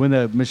brilliant. When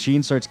the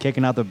machine starts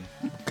kicking out the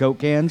Coke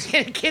cans.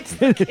 It gets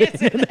the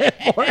kids in there.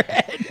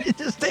 It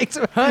just takes.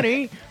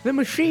 Honey, the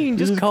machine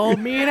just called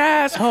me an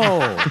asshole.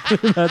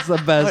 That's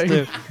the best.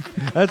 Dude.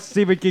 That's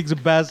Stephen King's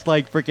best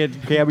like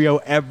freaking cameo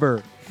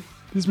ever.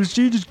 This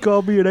machine just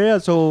called me an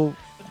asshole.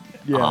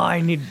 Yeah, Oh, I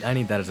need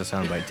that as a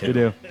soundbite too. you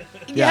do.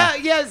 Yeah.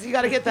 Yes, you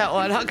got to get that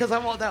one because I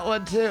want that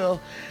one too.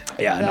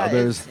 Yeah, no, That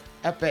there's. is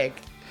epic.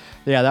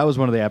 Yeah, that was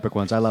one of the epic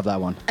ones. I love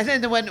that one. And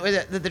then the one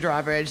with the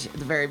drawbridge at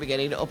the very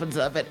beginning opens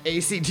up and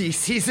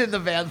ACDC's in the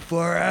van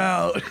far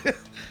out.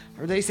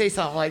 Or they say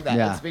something like that.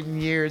 Yeah. It's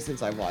been years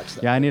since I watched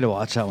that. Yeah, I need to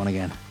watch that one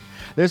again.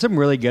 There's some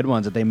really good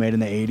ones that they made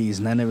in the 80s,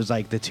 and then it was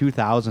like the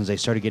 2000s, they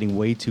started getting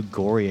way too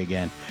gory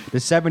again. The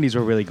 70s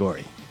were really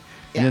gory.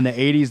 And then the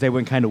 80s, they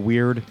went kind of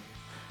weird.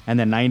 And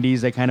the 90s,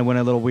 they kind of went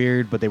a little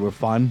weird, but they were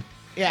fun.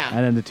 Yeah.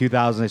 And then the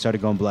 2000s, they started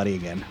going bloody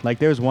again. Like,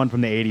 there's one from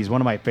the 80s, one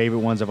of my favorite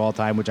ones of all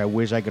time, which I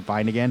wish I could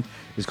find again,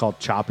 is called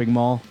Chopping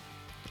Mall.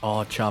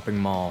 Oh, Chopping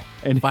Mall.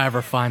 And- if I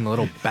ever find the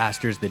little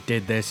bastards that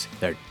did this,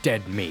 they're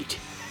dead meat.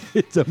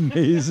 It's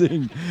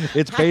amazing.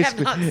 It's I have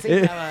basically not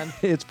seen that one.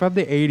 It's from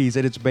the 80s,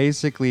 and it's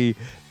basically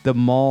the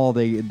mall.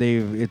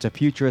 It's a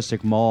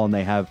futuristic mall, and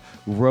they have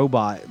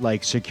robot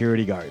like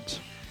security guards.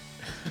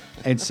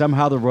 And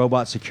somehow the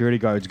robot security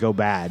guards go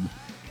bad,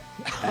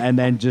 and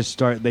then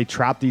they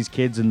trap these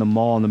kids in the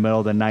mall in the middle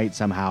of the night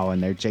somehow,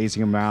 and they're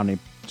chasing them around and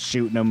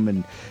shooting them,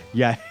 and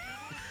yeah.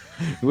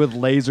 With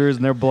lasers,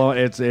 and they're blowing.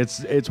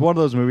 It's one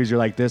of those movies you're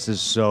like, this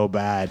is so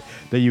bad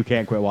that you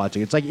can't quit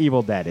watching. It's like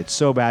Evil Dead. It's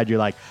so bad you're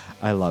like,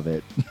 I love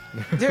it.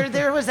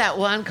 There was that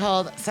one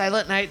called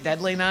Silent Night,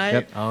 Deadly Night.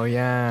 Yep. Oh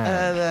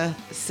yeah.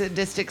 The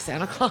sadistic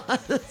Santa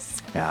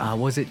Claus.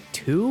 Was it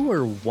 2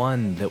 or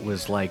 1 that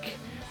was like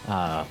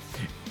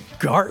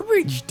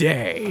garbage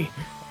day,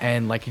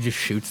 and like he just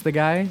shoots the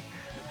guy?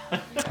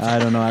 I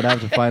don't know. I'd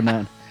have to find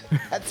that.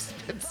 That's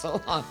been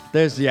so long.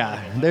 There's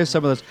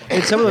some of those.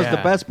 It's some of those. The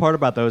Yeah. best part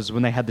about those is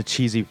when they had the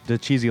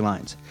cheesy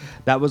lines.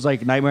 That was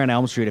like Nightmare on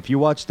Elm Street. If you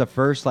watch the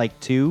first like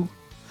two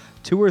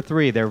or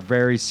three, they're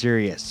very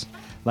serious.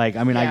 Like,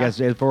 I mean, I Yeah.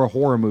 guess for a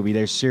horror movie,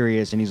 they're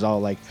serious, and he's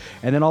all like,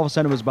 and then all of a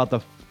sudden it was about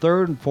the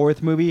third and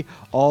fourth movie.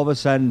 All of a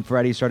sudden,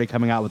 Freddy started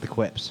coming out with the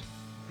quips.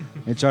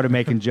 and started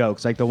making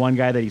jokes. Like the one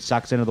guy that he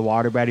sucks into the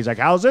waterbed, he's like,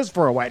 "How's this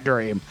for a wet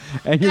dream?"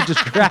 And you're just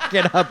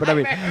cracking up. And I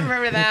mean,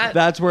 remember that.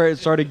 that's where it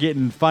started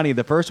getting funny.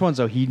 The first ones,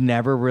 though, he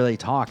never really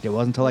talked. It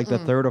wasn't until like the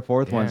third or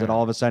fourth ones that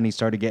all of a sudden he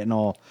started getting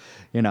all,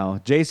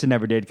 Jason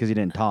never did because he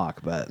didn't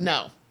talk. But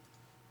No.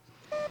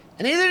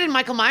 And neither did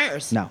Michael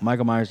Myers. no,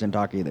 Michael Myers didn't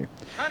talk either.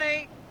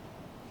 Honey,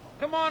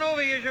 come on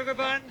over here, sugar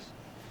buns.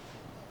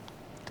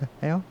 The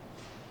hell?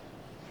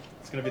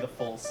 It's gonna be the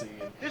full scene.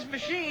 This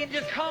machine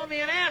just called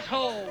me an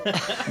asshole.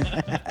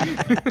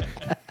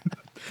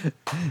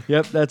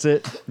 Yep, that's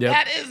it. Yep.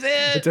 That is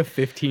it. It's a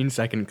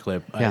 15-second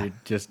clip Yeah. I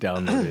just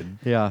downloaded.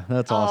 Yeah,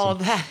 that's Oh,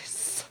 awesome.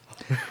 that's.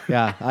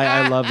 Yeah,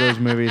 I love those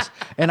movies,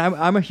 and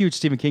I'm a huge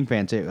Stephen King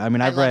fan too. I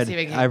mean, I've love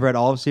Stephen King. read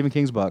all of Stephen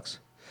King's books.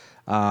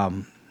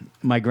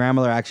 My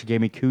grandmother actually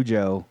gave me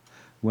Cujo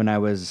when I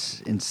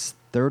was in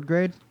third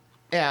grade,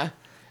 Yeah.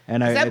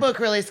 and Is that book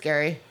really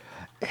scary?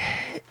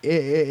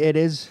 it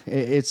is.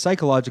 It's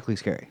psychologically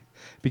scary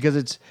because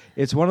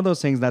it's one of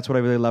those things. That's what I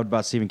really loved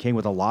about Stephen King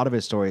with a lot of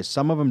his stories.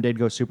 Some of them did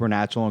go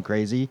supernatural and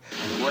crazy.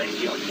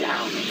 Where's your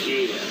down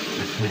here?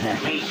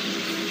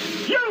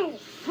 You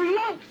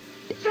love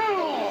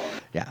dog.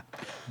 Yeah,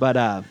 but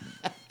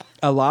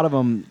a lot of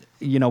them,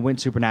 went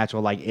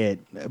supernatural like it.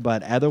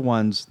 But other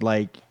ones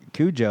like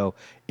Cujo,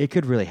 it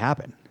could really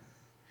happen.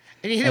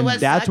 And you know And what?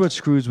 that's sucked? what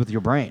screws with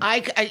your brain.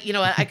 You know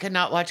what? I could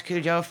not watch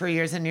Cujo for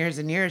years and years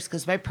and years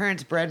because my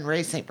parents bred and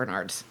raised St.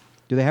 Bernards.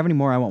 Do they have any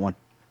more? I want one.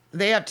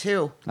 They have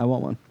 2. I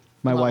want one.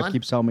 My Want wife one?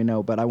 keeps telling me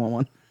no, but I want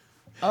one.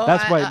 Oh,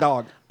 That's my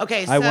dog.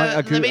 Okay, so I want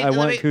a let I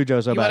want me-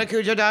 Cujo so you bad. want a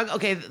Cujo dog?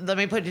 Okay, let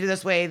me put it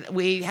this way: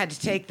 we had to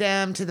take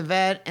them to the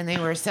vet, and they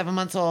were 7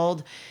 months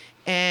old,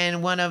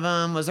 and one of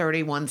them was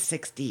already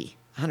 160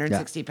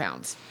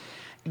 pounds.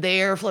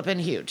 They're flipping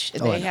huge.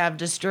 Oh, I They know. have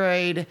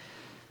destroyed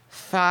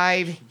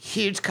 5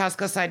 huge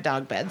Costco-side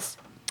dog beds.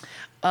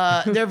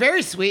 They're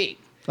very sweet.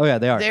 Oh yeah,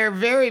 they are. They're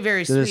very,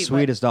 very They're sweet. the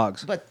sweetest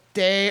dogs. But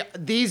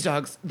these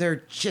dogs,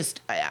 they're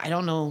just, I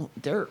don't know,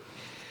 they're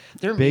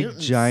Big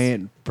mutants.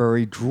 giant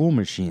furry drool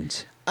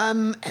machines.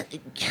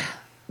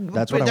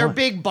 That's what I They're want.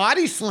 big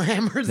body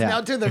slammers Yeah.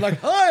 now too. They're like,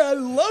 "Hi, I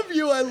love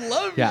you, I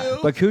love Yeah, you."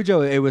 but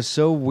Cujo, it was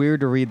so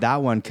weird to read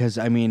that one because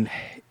I mean,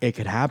 it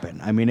could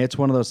happen. I mean, it's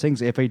one of those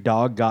things. If a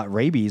dog got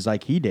rabies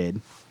like he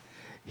did,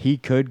 he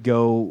could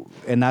go,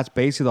 and that's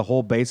basically the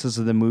whole basis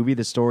of the movie,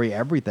 the story,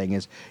 everything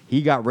is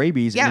he got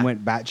rabies Yeah. and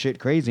went batshit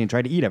crazy and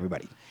tried to eat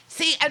everybody.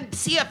 See, and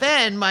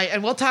CFN,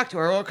 and we'll talk to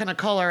her. We're gonna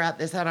call her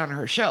out on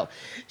her show.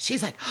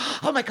 She's like,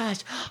 "Oh my gosh!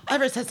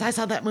 Ever since I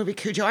saw that movie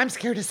Cujo, I'm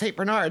scared of Saint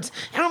Bernards."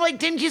 And I'm like,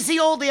 "Didn't you see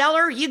Old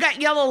Yeller? You got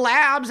yellow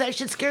labs. That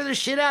should scare the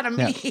shit out of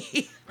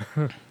me."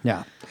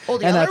 Yeah.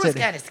 Old And Yeller that's was it.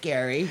 kind of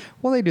scary.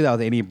 Well, they do that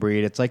with any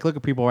breed. It's like, look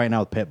at people right now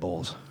with pit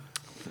bulls.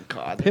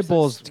 God, they're Pit so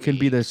bulls can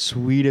be sweet. the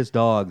sweetest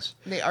dogs.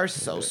 They are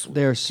so sweet.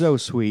 They're so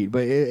sweet,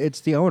 but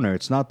it's the owner.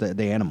 It's not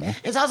the animal.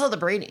 It's also the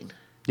breeding.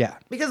 Yeah.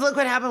 Because look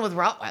what happened with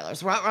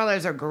Rottweilers.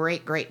 Rottweilers are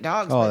great, great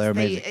dogs. Oh, but they're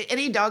amazing.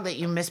 Any dog that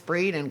you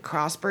misbreed and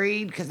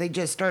crossbreed, because they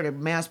just started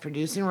mass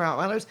producing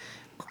Rottweilers,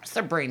 of course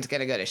their brain's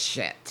gonna go to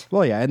shit.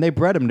 Well, yeah, and they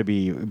bred them to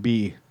be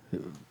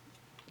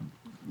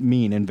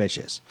mean and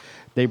vicious.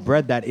 They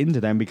bred that into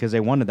them because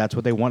that's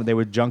what they wanted. They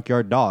were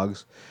junkyard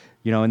dogs.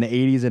 In the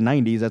 80s and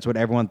 90s, that's what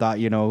everyone thought,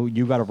 you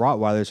got a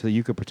Rottweiler so that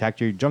you could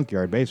protect your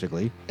junkyard,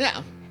 basically.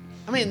 Yeah,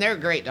 I mean they're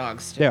great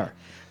dogs. Too. They are.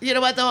 You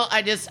know what though?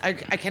 I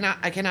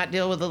cannot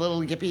deal with the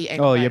little yippy.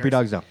 ankle Oh, biters. yippy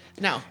dogs, no.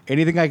 No.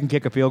 Anything I can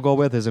kick a field goal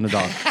with isn't a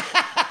dog.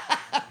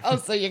 Oh,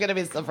 so you're gonna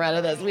be so proud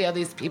of this. We have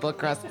these people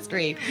across the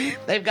street.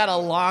 They've got a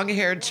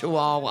long-haired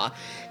Chihuahua.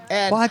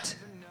 And What?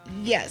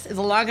 Yes, it's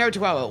a long-haired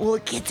Chihuahua. Well,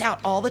 it gets out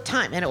all the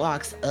time and it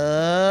walks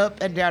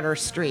up and down our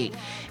street,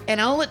 and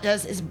all it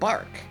does is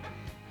bark.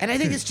 And I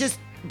think it's just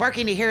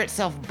barking to hear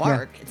itself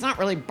bark. Yeah. It's not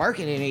really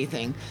barking at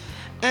anything.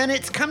 And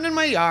it's come in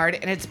my yard,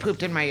 and it's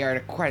pooped in my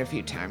yard quite a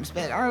few times.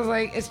 But I was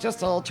like, it's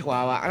just a little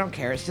Chihuahua. I don't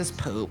care. It's just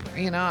poop.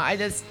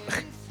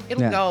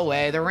 It'll go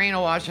away. The rain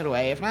will wash it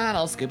away. If not,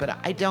 I'll scoop it up.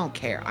 I don't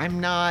care. I'm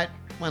not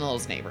one of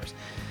those neighbors.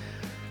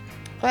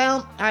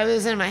 Well, I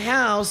was in my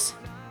house,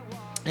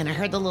 and I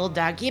heard the little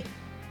dog yip,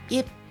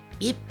 yip,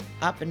 yip,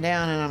 up and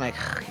down. And I'm like,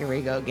 here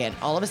we go again.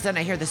 All of a sudden,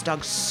 I hear this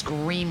dog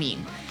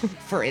screaming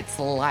for its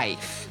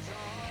life.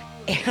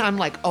 And I'm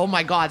like, oh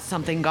my God,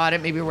 something got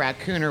it, maybe a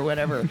raccoon or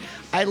whatever.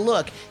 I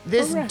look,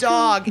 this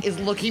dog is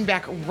looking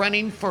back,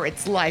 running for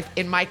its life,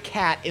 and my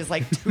cat is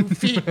like 2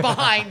 feet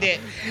behind it.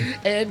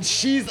 And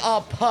she's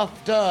all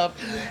puffed up,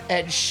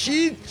 and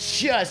she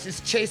just is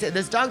chasing it.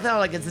 This dog sounds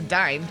like it's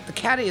dying. The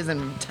cat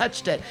hasn't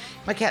touched it.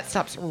 My cat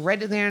stops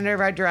right at the end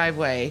of our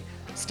driveway,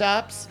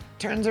 stops,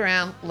 turns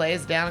around,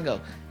 lays down, and goes,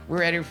 we're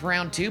ready for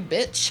round 2,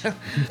 bitch.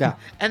 Yeah.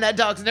 And that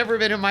dog's never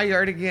been in my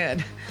yard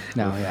again.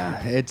 No,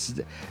 yeah.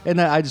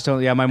 I just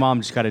don't, my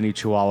mom just got a new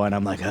Chihuahua, and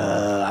I'm like,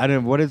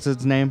 what is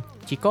its name?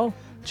 Chico?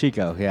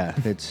 Chico, yeah.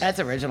 That's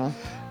original.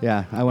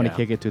 Yeah, I want to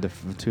kick it through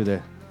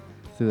the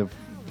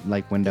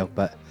like window,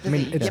 but I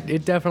mean,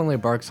 it definitely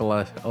barks a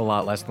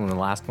lot less than the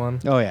last one.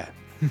 Oh yeah,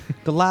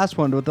 the last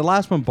one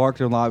barked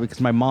a lot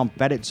because my mom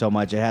fed it so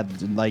much it had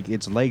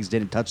its legs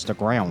didn't touch the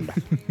ground.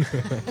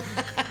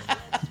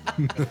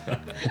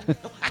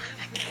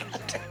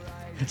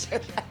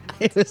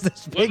 It was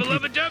this big. I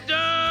don't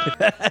know,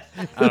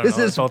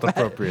 it felt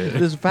appropriate.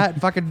 This fat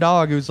fucking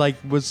dog who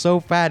was so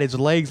fat, his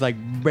legs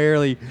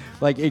barely,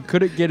 it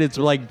couldn't get its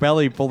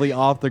belly fully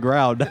off the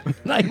ground.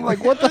 I'm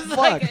like, what the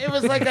fuck? It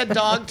was like a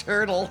dog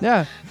turtle.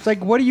 Yeah, it's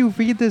like, what do you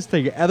feed this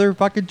thing? Other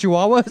fucking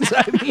chihuahuas?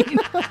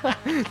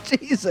 I mean,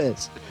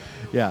 Jesus.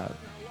 Yeah.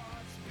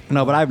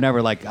 No, but I've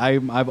never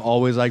I've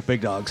always liked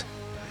big dogs.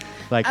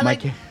 I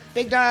like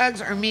big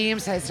dogs or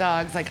medium-sized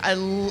dogs. I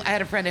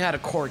had a friend who had a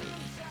corgi.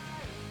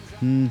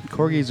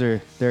 Corgis they're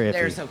iffy.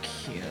 They're so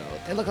cute.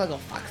 They look like little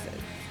foxes.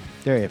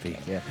 They're iffy.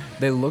 Yeah.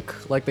 They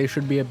look like they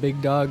should be a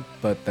big dog,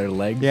 but their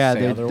legs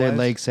say otherwise. Their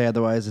legs say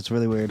otherwise. It's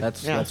really weird.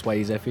 That's why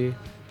he's iffy.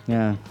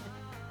 Yeah.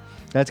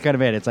 That's kind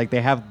of it. It's like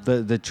they have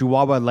the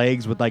Chihuahua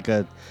legs with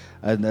a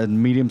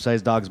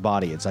medium-sized dog's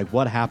body. It's like,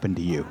 what happened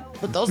to you?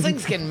 But those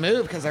things can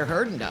move because they're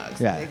herding dogs.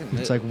 Yeah. They can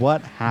move. It's like,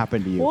 what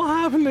happened to you? What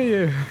happened to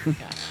you? Yeah.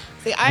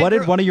 See, what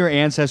did one of your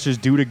ancestors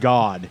do to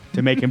God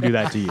to make him do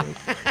that to you?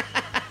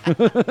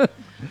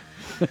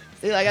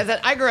 See, like I said,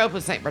 I grew up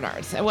with St.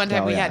 Bernards. At one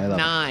time, we had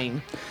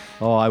 9.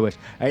 Oh, I wish.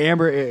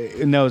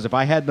 Amber knows if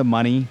I had the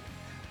money,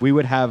 we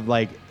would have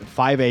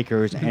 5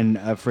 acres and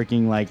a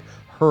freaking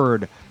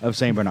herd of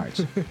St.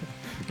 Bernards.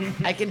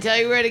 I can tell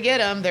you where to get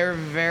them. They're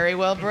very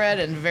well bred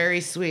and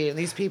very sweet. And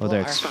these people they're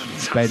are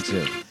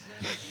expensive.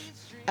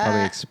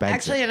 Probably expensive.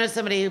 Actually, I know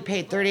somebody who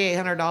paid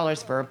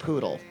 $3,800 for a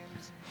poodle.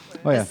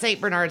 Oh, yeah. The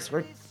St. Bernards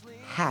were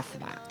half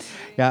that.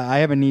 Yeah, I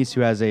have a niece who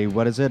has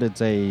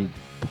It's a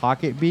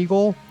pocket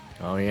beagle.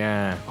 Oh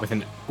yeah, with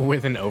an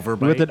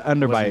overbite. With an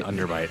underbite. It was an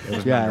underbite. It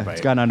was yeah, an underbite.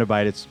 it's got an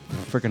underbite. It's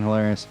freaking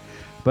hilarious.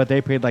 But they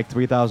paid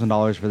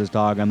 $3,000 for this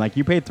dog. I'm like,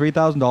 you paid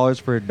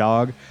 $3,000 for a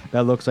dog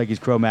that looks like he's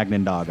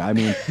Cro-Magnon dog. I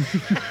mean,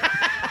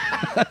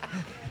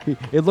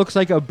 it looks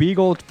like a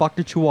beagle fucked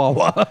a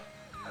chihuahua.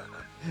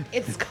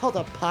 It's called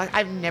a pocket.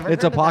 I've never.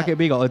 It's heard a pocket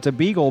beagle. It's a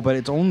beagle, but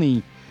it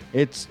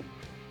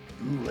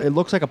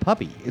looks like a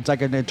puppy. It's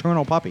like an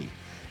eternal puppy.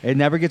 It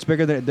never gets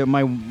bigger than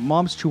my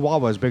mom's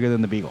chihuahua is bigger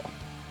than the beagle.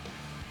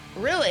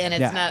 Really, and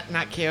it's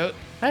not cute.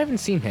 I haven't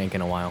seen Hank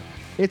in a while.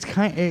 It's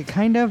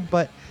kind of,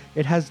 but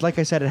it has, like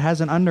I said, it has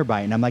an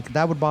underbite, and I'm like,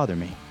 that would bother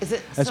me. Is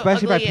it?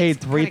 Especially so if I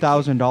paid ugly,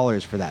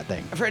 $3,000 for that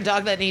thing. For a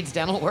dog that needs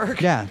dental work.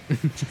 Yeah,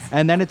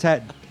 and then it's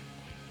at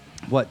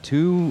what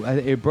 2?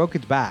 It broke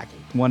its back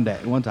one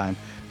time.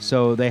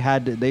 So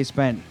they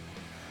spent.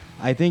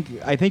 I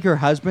think her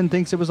husband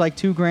thinks it was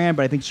 $2,000,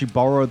 but I think she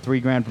borrowed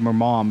 $3,000 from her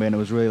mom, and it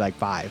was really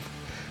 $5,000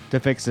 to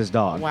fix this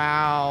dog.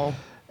 Wow.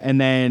 And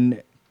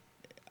then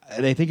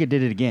they think it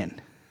did it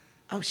again.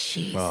 Oh,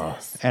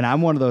 Jesus. And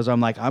I'm one of those,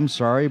 I'm like, I'm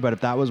sorry, but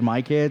if that was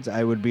my kids,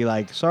 I would be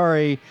like,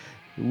 sorry,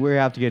 we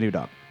have to get a new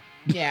dog.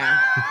 Yeah.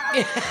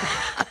 I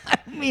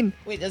mean,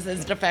 this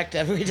is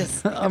defective. We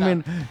just.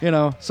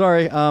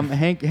 Sorry,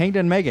 Hank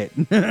didn't make it.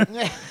 We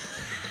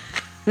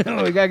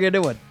gotta get a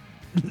new one.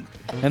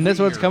 And this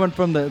one's coming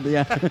from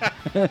this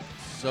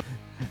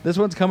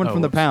one's coming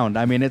from the pound.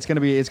 I mean, it's gonna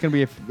be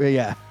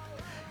yeah.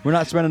 We're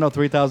not spending no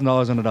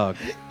 $3,000 on a dog.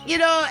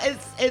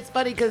 It's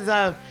funny because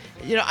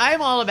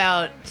I'm all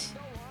about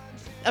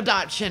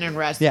adoption and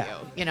rescue.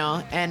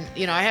 Yeah.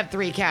 And I have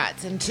 3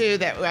 cats and 2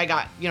 that I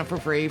got for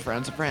free,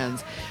 friends of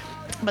friends.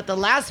 But the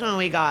last one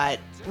we got,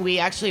 we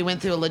actually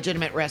went through a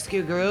legitimate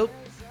rescue group,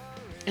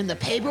 and the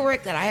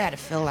paperwork that I had to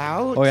fill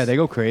out. Oh yeah, they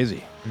go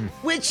crazy.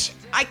 Which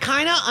I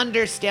kind of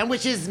understand,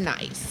 which is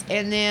nice.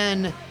 And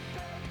then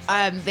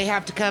they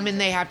have to come and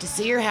they have to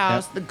see your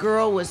house. Yep. The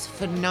girl was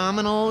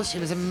phenomenal. She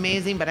was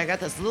amazing. But I got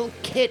this little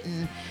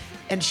kitten,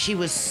 and she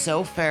was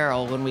so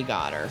feral when we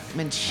got her. I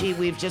mean,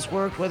 we've just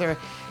worked with her.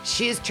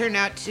 She has turned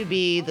out to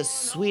be the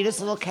sweetest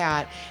little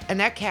cat, and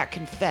that cat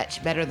can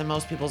fetch better than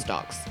most people's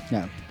dogs.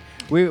 Yeah,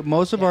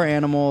 most of our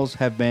animals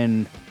have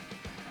been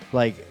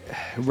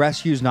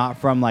rescues, not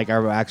from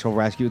our actual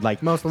rescue.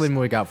 Most of them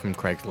we got from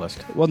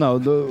Craigslist. Well, no,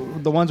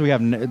 the ones we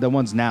have, the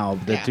ones now,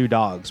 the 2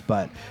 dogs,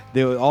 but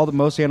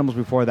most animals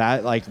before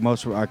that,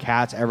 most of our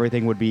cats,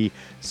 everything would be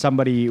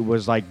somebody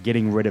was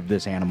getting rid of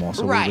this animal,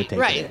 so we would take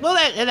it. Well,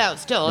 that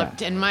still,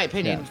 in my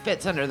opinion,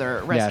 fits under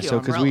the rescue so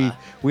because umbrella.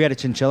 we had a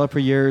chinchilla for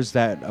years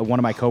that one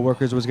of my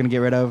coworkers was going to get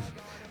rid of.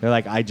 They're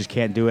like, I just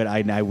can't do it.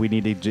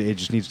 It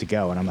just needs to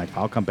go, and I'm like,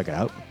 I'll come pick it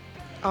up.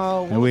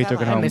 Oh, and we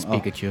took it home. I miss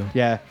Pikachu.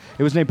 Yeah,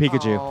 it was named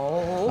Pikachu.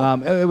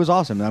 Oh. It was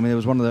awesome. I mean, it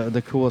was one of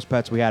the coolest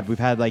pets we had. We've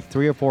had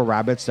 3 or 4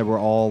 rabbits that were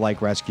all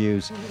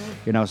rescues.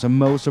 Mm-hmm. So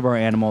most of our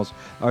animals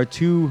are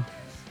 2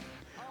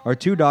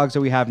 dogs that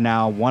we have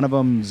now. One of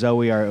them,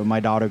 Zoe, my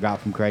daughter, got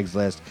from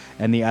Craigslist,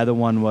 and the other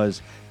one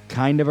was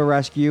kind of a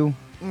rescue.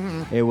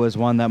 Mm-hmm. It was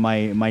one that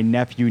my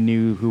nephew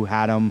knew who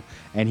had him,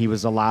 and he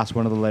was the last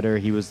one of the litter.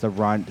 He was the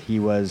runt.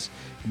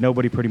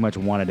 Nobody pretty much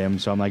wanted him,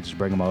 so I'm like, just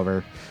bring him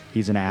over.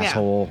 He's an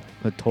asshole,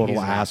 a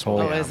total asshole.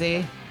 Oh, is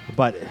he?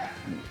 But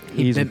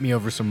he bent me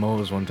over some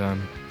moles one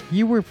time.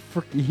 He was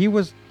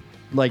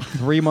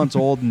 3 months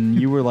old, and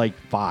you were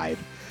 5.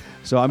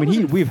 So I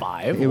mean, we've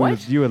 5. It What?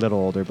 was you were a little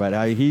older,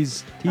 but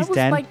he's I was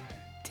 10.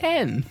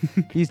 10.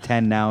 He's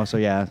 10 now, so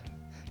yeah,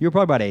 you were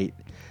probably about 8.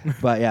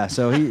 But yeah,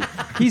 so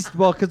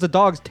because the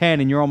dog's 10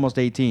 and you're almost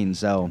 18,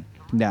 so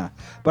yeah.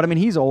 But I mean,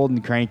 he's old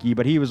and cranky,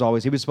 but he was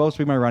supposed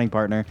to be my running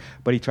partner,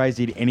 but he tries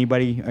to eat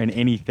anybody and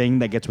anything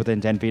that gets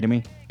within 10 feet of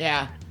me.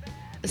 Yeah.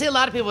 See, a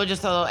lot of people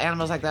just throw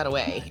animals like that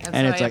away, and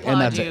so it's I like, and applaud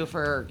that's you it.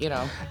 for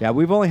Yeah,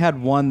 we've only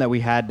had one that we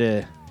had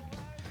to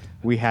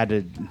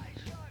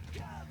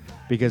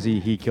because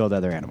he killed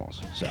other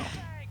animals. So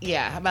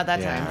Yeah, about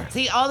that time.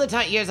 See, all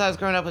the years I was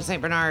growing up with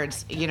St.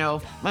 Bernards,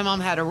 my mom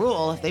had a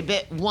rule: if they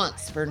bit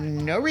once for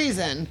no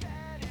reason,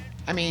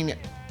 I mean,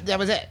 that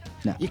was it.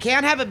 No. You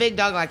can't have a big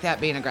dog like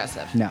that being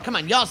aggressive. No. Come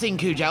on, y'all seen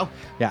Cujo?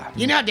 Yeah.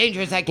 You know how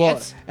dangerous that Well,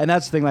 gets. and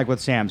that's the thing, like with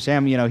Sam.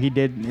 Sam, he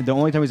did the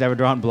only time he's ever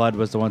drawn blood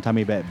was the one time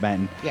he bit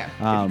Benton. Yeah.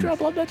 Did you draw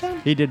blood that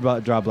time? He did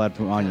draw blood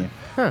from Anya,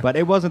 but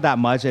it wasn't that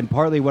much. And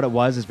partly what it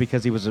was is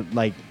because he was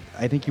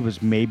I think he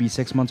was maybe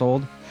 6 months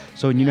old.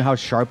 So you know how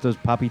sharp those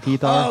puppy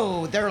teeth are.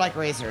 Oh, they're like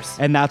razors.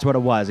 And that's what it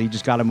was. He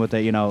just got him with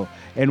it,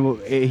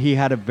 and he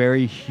had a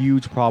very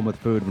huge problem with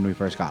food when we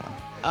first got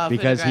him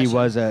because he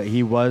was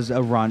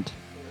a runt,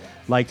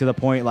 like to the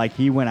point like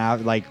he went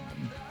out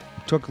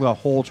took the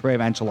whole tray of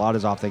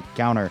enchiladas off the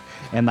counter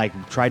and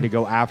tried to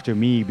go after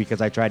me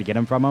because I tried to get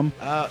him from him.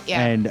 Oh,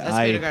 yeah. And that's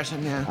food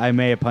aggression, yeah. I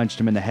may have punched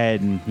him in the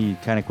head and he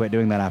kind of quit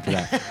doing that after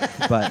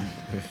that. But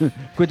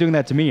quit doing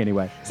that to me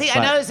anyway. See,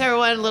 I noticed there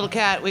one little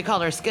cat, we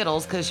called her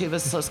Skittles because she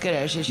was so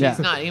skittish. She's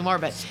not anymore,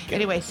 but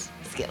anyway,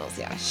 Skittles,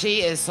 yeah.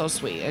 She is so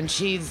sweet. And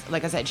she's,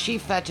 like I said, she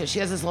fetches. She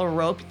has this little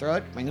rope, you throw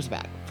it, bring her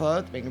back,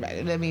 bring her back.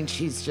 And I mean,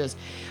 she's just,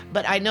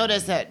 but I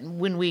noticed that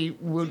when we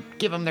would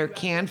give them their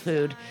canned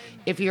food,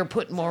 if you're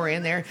putting more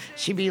in there,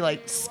 she'd be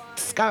like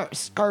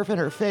scarfing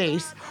her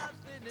face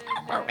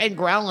and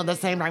growling at the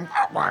same time.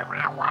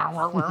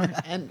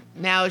 And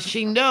now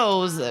she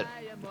knows that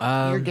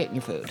you're getting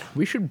your food.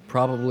 We should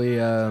probably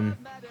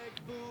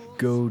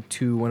go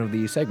to one of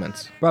these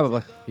segments.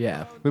 Probably.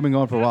 Yeah. We've been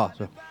going for a while,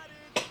 so.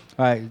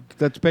 All right,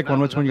 let's pick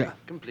one. Which one you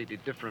got? Completely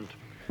different.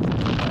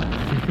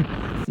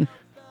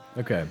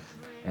 Okay.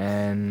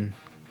 And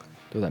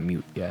do that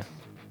mute, yeah.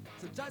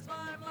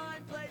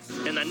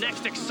 In the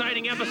next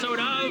exciting episode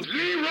of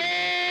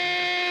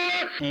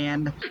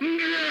And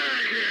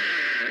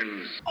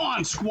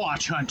on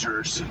Squatch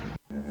Hunters.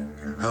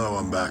 Hello,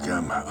 I'm back.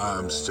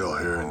 I'm still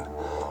here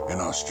in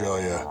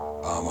Australia.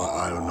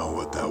 I don't know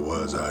what that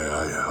was.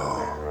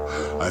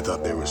 I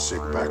thought they were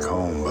sick back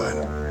home, but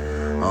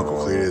Uncle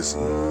Cletus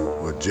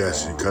and what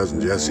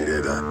cousin Jesse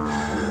did,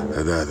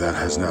 that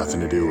has nothing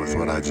to do with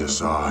what I just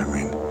saw. I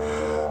mean,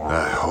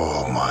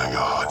 oh my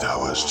God, that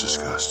was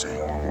disgusting.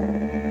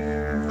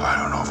 I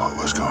don't know what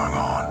was going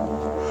on.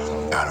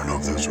 I don't know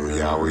if those were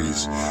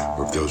Yowies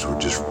or if those were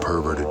just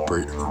perverted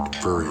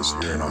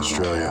furries here in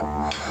Australia.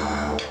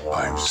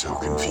 I'm so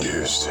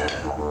confused.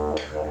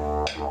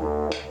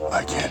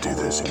 I can't do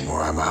this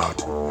anymore. I'm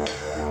out.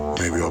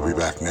 Maybe I'll be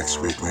back next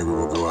week. Maybe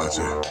we'll go out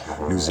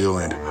to New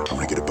Zealand. I'm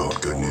gonna get a boat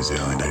and go to New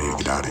Zealand. I need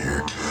to get out of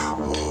here.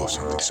 Oh,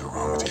 something's so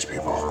wrong with these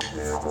people.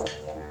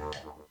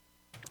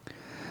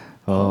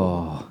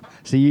 Oh.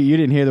 See, you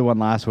didn't hear the one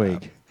last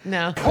week.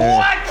 No.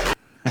 What?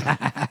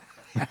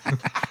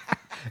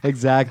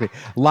 Exactly.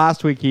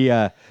 Last week he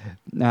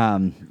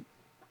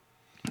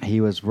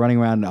was running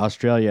around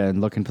Australia and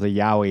looking for the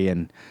Yowie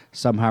and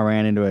somehow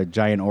ran into a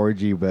giant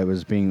orgy that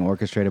was being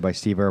orchestrated by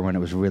Steve Irwin. It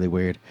was really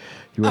weird.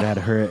 You would have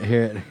had to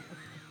hear it.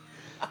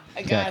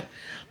 I got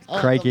I'll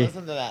have to Crikey.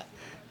 listen to that.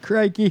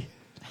 Crikey.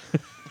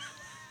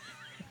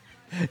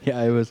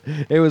 Yeah,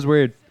 it was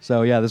weird.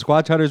 So yeah, the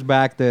Squatch Hunter's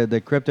back.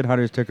 The Cryptid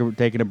Hunter's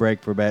taking a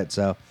break for a bit.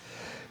 So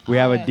we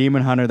have a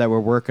Demon Hunter that we're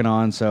working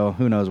on. So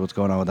who knows what's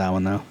going on with that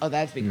one though. Oh,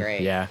 that'd be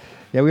great. Yeah.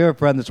 Yeah, we have a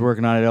friend that's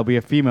working on it. It'll be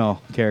a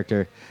female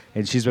character,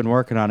 and she's been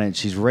working on it.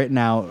 She's written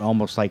out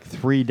almost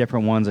 3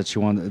 different ones that she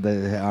wants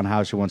on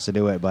how she wants to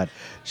do it. But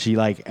she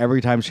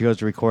every time she goes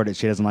to record it,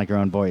 she doesn't like her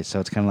own voice. So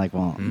it's kind of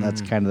well,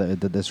 that's kind of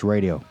this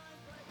radio.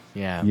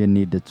 Yeah. You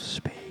need to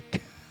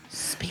speak.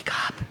 Speak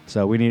up.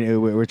 So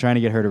we're trying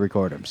to get her to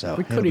record them. So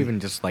We could even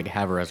just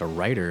have her as a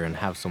writer and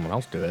have someone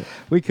else do it.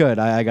 We could.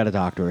 I got to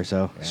talk to her.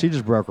 So she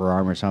just broke her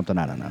arm or something.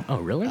 I don't know. Oh,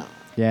 really?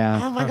 Yeah.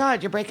 Oh my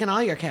God, you're breaking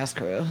all your cast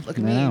crew. Look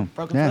at No. me.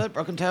 Broken Yeah. foot,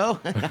 broken toe.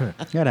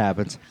 That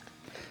happens.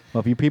 Well,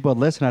 if you people would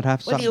listen, I'd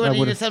have What do something. you want that to do?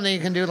 would've- Something you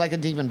can do like a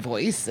demon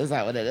voice? Is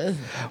that what it is?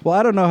 Well,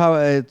 I don't know how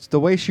it's the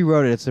way she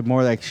wrote it. It's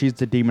more like she's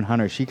the demon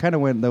hunter. She kind of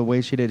went the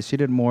way she did. She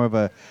did more of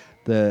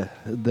we're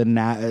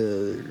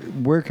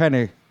kind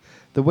of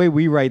the way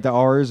we write the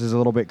R's is a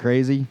little bit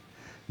crazy.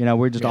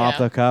 We're just off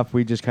the cuff.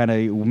 We just kind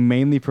of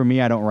mainly for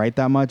me, I don't write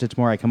that much. It's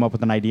more I come up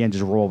with an idea and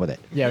just roll with it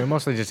Yeah, we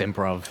mostly just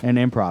improv. and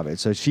improv it.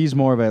 So she's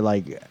more of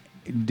a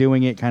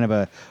doing it kind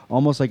of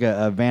almost like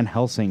a Van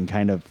Helsing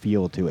kind of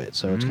feel to it.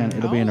 So it's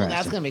it'll be interesting.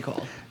 That's gonna be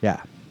cool.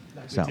 Yeah.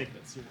 So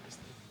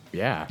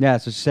Yeah. yeah,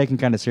 so she's taking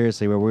kind of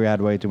seriously where we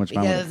had way too much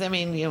fun with it. Because I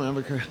mean,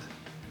 we're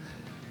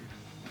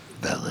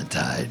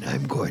Valentine,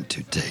 I'm going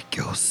to take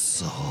your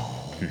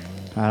soul.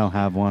 I don't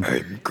have one.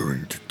 I'm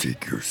going to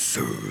take your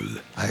soul.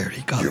 I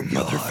already got you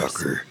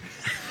motherfucker.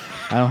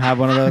 I don't have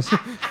one of those.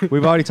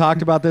 We've already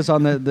talked about this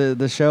on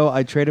the show.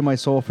 I traded my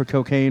soul for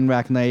cocaine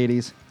back in the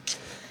 80s.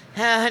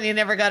 And you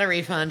never got a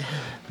refund.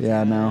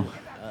 Yeah, no.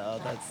 Oh,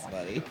 that's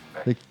funny.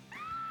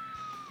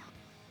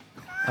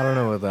 I don't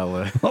know what that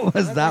was. What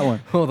was that one?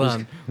 Hold It was-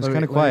 on. It was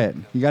kind of quiet.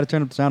 You got to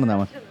turn up the sound on that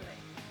one.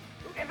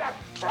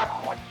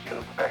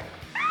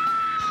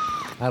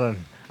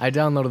 I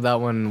downloaded that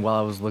one while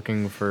I was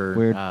looking for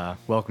Weird.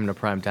 Welcome to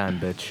Prime Time,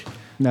 bitch.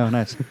 No,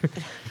 nice.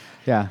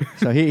 Yeah,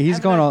 so he's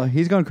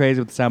going crazy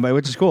with the sound,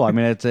 which is cool. I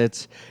mean, it's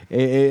as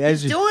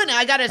you,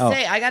 I gotta Oh.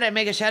 say, I gotta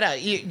make a shout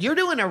out. You're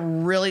doing a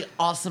really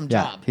awesome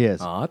yeah, job. he is.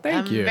 Aw,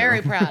 thank I'm you.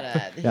 very proud of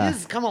that. Yeah.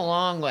 He's come a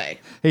long way.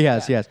 He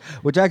has.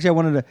 Which actually, I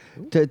wanted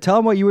to tell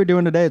him what you were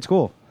doing today at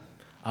school.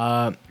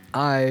 I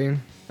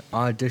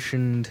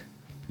auditioned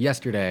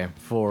yesterday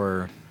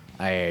for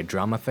a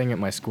drama thing at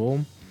my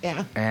school.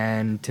 Yeah.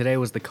 And today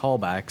was the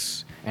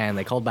callbacks, and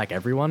they called back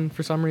everyone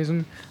for some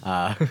reason.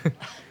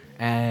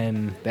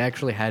 And they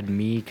actually had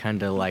me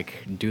kind of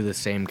like do the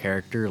same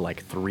character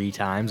like 3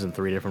 times in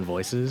 3 different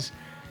voices.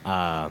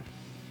 And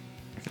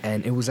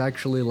it was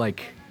actually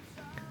like...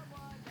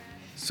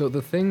 So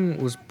the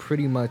thing was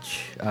pretty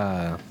much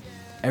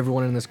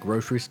everyone in this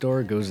grocery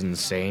store goes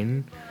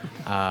insane.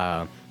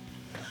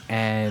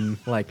 And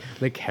like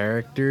the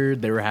character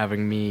they were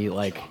having me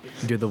like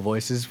do the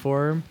voices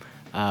for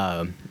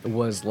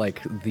was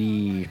like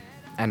the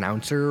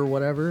announcer or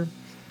whatever.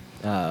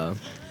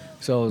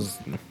 So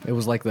it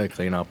was like the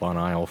cleanup on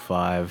aisle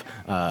 5.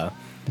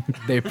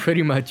 They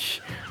pretty much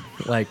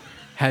like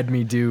had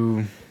me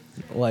do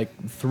like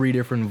 3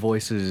 different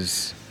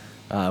voices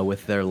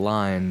with their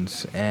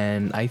lines,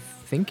 and I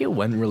think it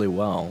went really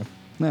well.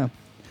 Yeah,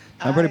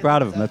 I'm pretty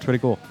proud of him. That's pretty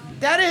cool.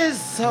 That is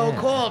so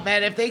cool,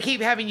 man. If they keep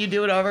having you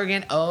do it over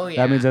again, oh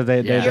yeah. That means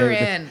that You're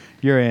in.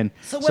 You're in.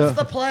 So what's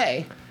the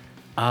play?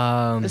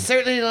 Um, It's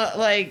certainly not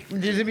like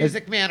the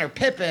Music Man or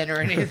Pippin or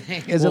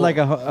anything. Is it like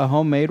a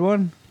homemade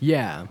one?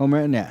 Yeah.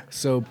 Homewritten, yeah.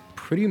 So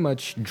pretty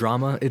much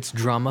drama. It's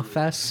Drama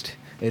Fest.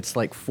 It's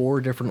like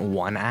 4 different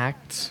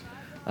one-acts.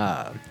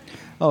 Kind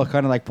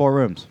of like 4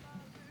 rooms.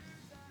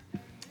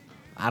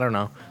 I don't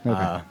know.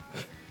 Okay.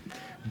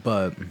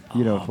 But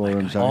You know, 4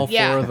 rooms. all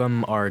Sorry. 4 of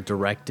them are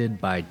directed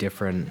by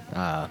different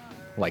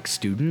like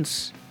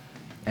students,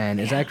 and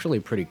it's actually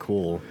pretty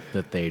cool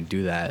that they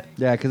do that.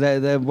 Yeah,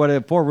 because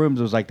what 4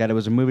 rooms was like that. It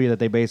was a movie that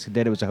they basically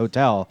did. It was a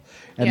hotel,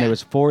 and Yeah. there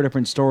was 4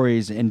 different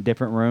stories in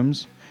different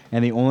rooms,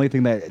 and the only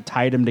thing that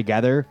tied them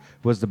together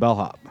was the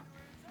bellhop.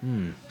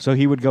 So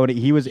he would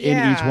he was in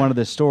each Yeah. one of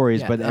the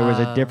stories, Yeah, but there was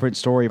a different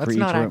story for That's each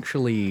not room.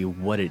 actually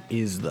what it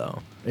is,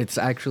 though. It's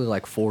actually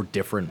like 4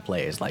 different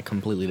plays, like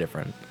completely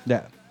different.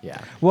 Yeah. Yeah.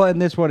 Well, in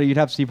this one, you'd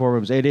have to see 4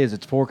 rooms.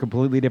 It's 4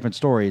 completely different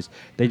stories.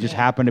 They just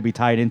happen to be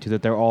tied into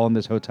that. They're all in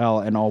this hotel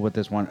and all with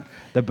this one.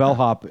 The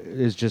bellhop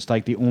is just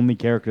like the only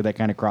character that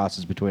kind of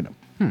crosses between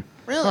them.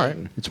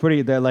 Really? It's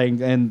pretty. They're like,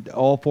 and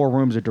all 4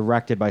 rooms are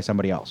directed by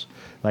somebody else.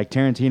 Like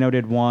Tarantino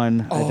did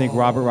one. I think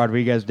Robert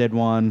Rodriguez did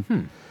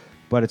one.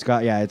 But it's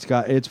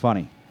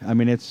funny. I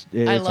mean, it's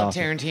I love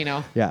awesome.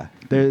 Tarantino. Yeah,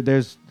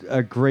 there's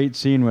a great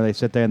scene where they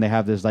sit there and they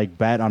have this like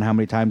bet on how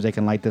many times they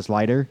can light this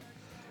lighter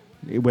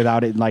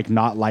without it like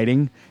not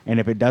lighting, and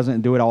if it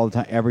doesn't do it all the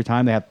time, every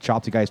time they have to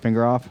chop the guy's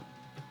finger off.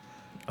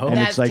 Oh, And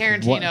That's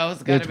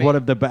Tarantino's gotta It's be. one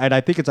of the, and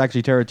I think it's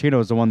actually Tarantino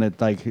is the one that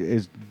like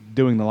is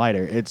doing the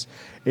lighter. It's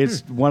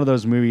one of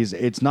those movies.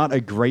 It's not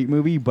a great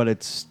movie, but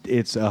it's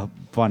a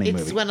funny It's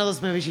movie. one of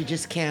those movies you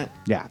just can't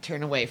Yeah.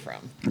 turn away from.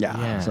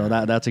 Yeah. So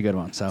that's a good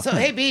one. So, So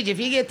hey, Beej, if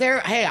you get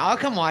there, hey, I'll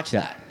come watch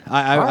yeah, that.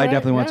 I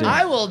definitely want to.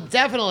 I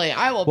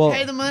will Well,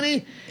 pay the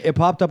money. It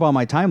popped up on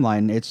my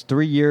timeline. It's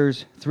 3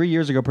 years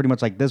ago, pretty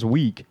much like this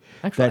week.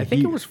 Actually, that I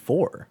think it was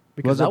 4.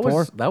 Because Was it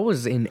 4? that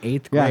was in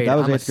 8th Yeah, grade. that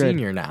was I'm 8th grade. a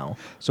senior now.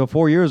 So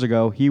 4 years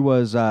ago, he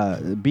was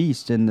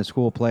Beast in the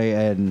school play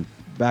and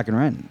back in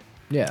Renton.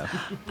 Yeah,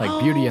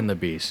 like Beauty and the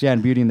Beast. Yeah,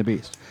 and Beauty and the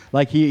Beast.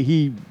 Like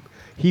he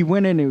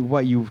went in and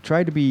what you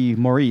tried to be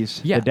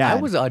Maurice, Yeah, the dad. I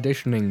was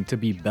auditioning to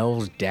be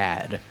Belle's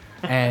dad,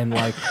 and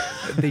like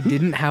they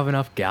didn't have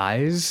enough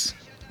guys.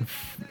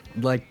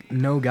 Like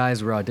no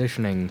guys were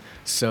auditioning,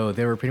 so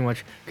they were pretty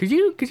much. Could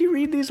you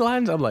read these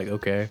lines? I'm like,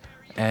 okay.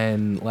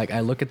 And like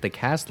I look at the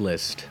cast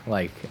list,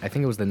 like I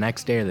think it was the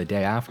next day or the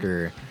day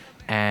after,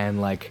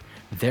 and like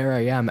there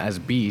I am as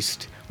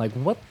Beast. Like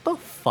what the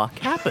fuck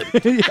happened?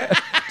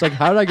 It's like,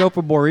 how did I go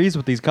from Maurice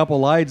with these couple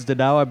lines to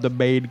now I'm the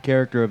main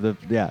character of the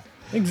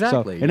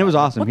Exactly. So, and it was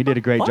awesome. He did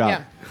a great job.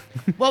 Yeah.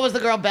 What was the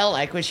girl Belle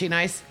like? Was she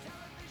nice?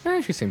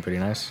 She seemed pretty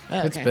nice. Oh,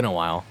 It's okay. been a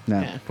while.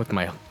 Yeah. With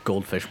my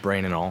goldfish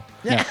brain and all.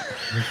 Yeah.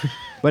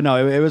 But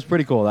no, it was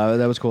pretty cool.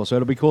 That was cool. So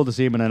it'll be cool to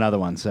see him in another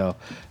one. So,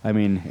 I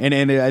mean, and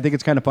I think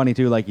it's kind of funny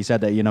too. Like he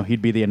said that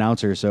he'd be the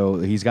announcer, so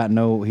he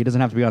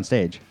doesn't have to be on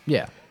stage.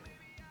 Yeah.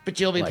 But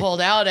you'll be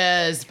pulled out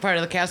as part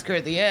of the cast crew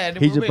at the end.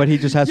 But he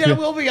just has to. Yeah,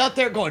 we'll be out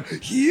there going,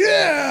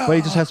 yeah. But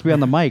he just has to be on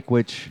the mic,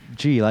 which,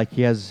 gee, like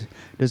he has.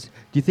 Do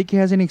you think he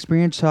has any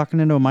experience talking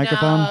into a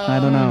microphone? I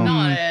don't know.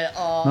 Not at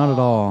all. Not at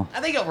all.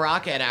 I think he'll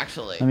rock it,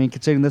 actually. I mean,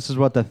 considering this is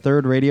what the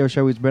 3rd radio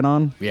show he's been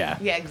on. Yeah.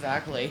 Yeah,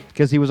 exactly.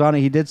 Because he was on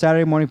it. He did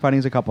Saturday Morning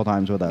Funnies a couple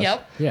times with us.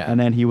 Yep. Yeah. And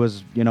then he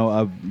was,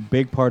 a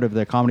big part of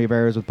the Comedy of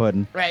Errors with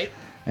Puddin'. Right.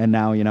 And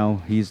now,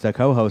 he's the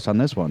co-host on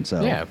this one.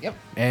 So Yeah. Yep.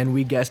 And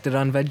we guessed it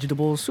on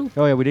vegetable soup.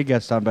 Oh yeah, we did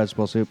get on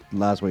vegetable soup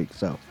last week.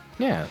 So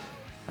Yeah.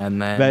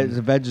 And then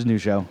Veg's new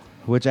show,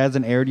 which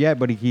hasn't aired yet,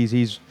 but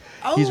he's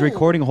Oh.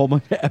 recording a whole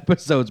bunch of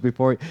episodes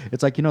before.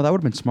 It's like that would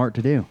have been smart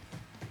to do.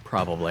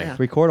 probably. Yeah.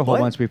 Record a whole What?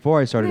 bunch before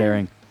I started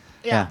airing.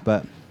 Yeah.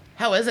 But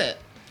How is it?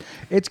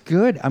 it's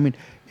good. I mean,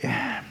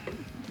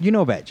 you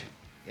know Veg.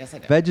 Yes, I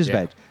do. Veg is Yeah.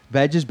 Veg.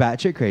 Veg is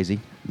batshit crazy.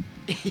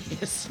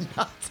 He's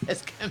nuts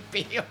as can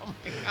be. Oh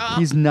my god.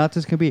 He's nuts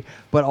as can be.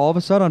 But all of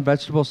a sudden on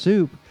vegetable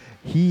soup,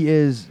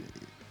 he's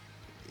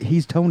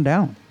toned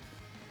down.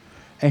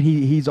 And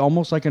he's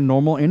almost like a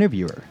normal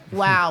interviewer.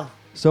 Wow.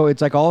 So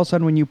it's like all of a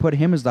sudden when you put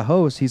him as the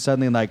host, he's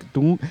suddenly like,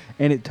 "Doo,"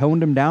 and it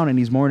toned him down, and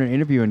he's more in an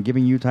interview and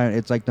giving you time.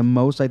 It's like the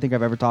most I think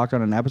I've ever talked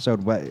on an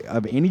episode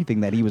of anything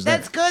that he was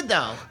That's there. good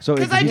though. So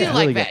because it- I do he's like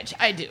really good. veg.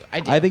 I do.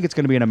 I think it's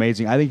going to be an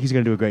amazing. I think he's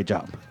going to do a great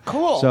job.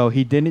 Cool. So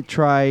he didn't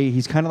try.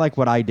 He's kind of like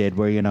what I did,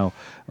 where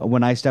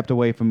when I stepped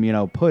away from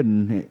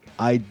pudding,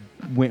 I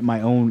went my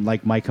own,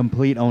 like my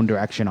complete own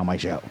direction on my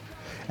show,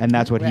 and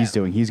that's what he's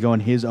Yeah. doing. He's going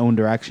his own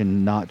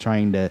direction, not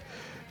trying to,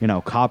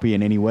 copy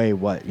in any way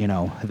what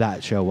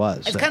that show was.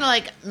 It's So- kind of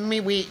like me.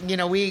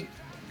 We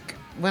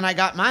when I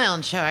got my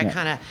own show, I Yeah.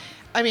 kind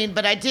of,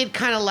 but I did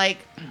kind of like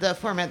the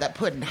format that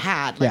Puddin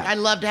had. Like Yeah. I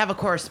love to have a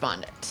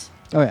correspondent.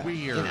 Oh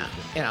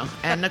yeah.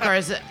 And of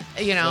course,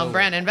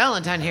 Brandon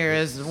Valentine here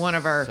is one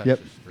of our Yep.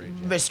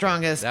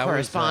 strongest That was,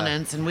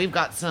 correspondents, and we've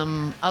got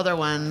some other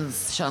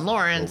ones. Sean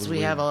Lawrence,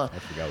 we have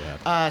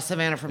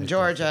Savannah from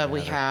Georgia,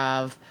 we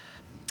have,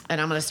 and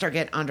I'm gonna start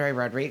getting Andre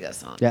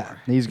Rodriguez on. Yeah,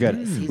 he's good.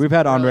 He's We've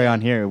had Andre brilliant.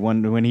 on here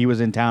when he was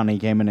in town. He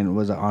came in and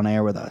was on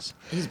air with us.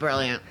 He's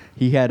brilliant.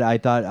 He had. I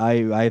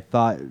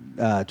thought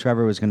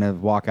Trevor was gonna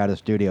walk out of the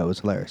studio. It was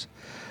hilarious,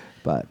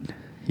 but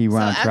he So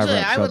wound Trevor actually,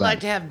 up I so would bad. like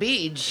to have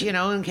Beach,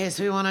 in case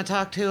we want to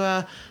talk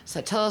to.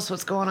 So tell us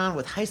what's going on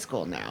with high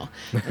school now,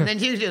 and then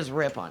you just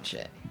rip on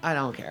shit. I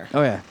don't care.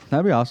 Oh yeah,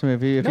 that'd be awesome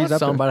if You know he's what's up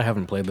something there. about I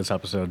haven't played this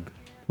episode?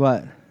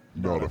 What?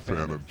 Not a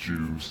fan of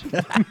Jews.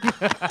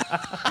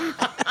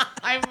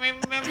 I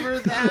remember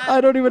that.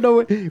 I don't even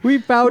know. We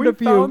found a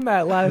few. found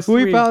that last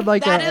We week. found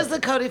like That a, is the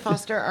Cody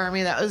Foster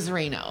Army. That was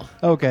Reno.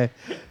 Okay,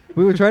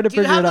 we were trying to Do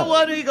you figure have it the out.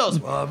 one who he goes?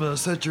 Well, I'm gonna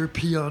set your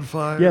pee on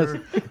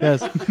fire.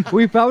 Yes.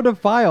 We found a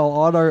file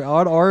on our.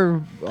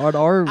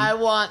 I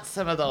want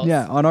some of those.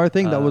 Yeah, on our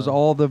thing that was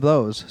all of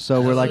those.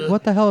 So we're like,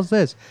 what the hell is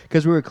this?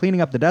 Because we were cleaning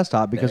up the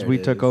desktop because There we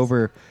it took is.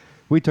 over,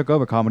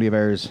 Comedy of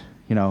Errors,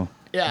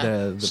 Yeah.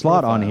 The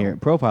slot on profile. here,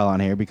 profile on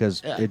here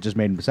because Yeah. it just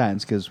made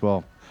sense because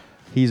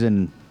he's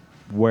in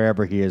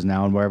wherever he is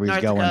now and wherever he's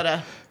North going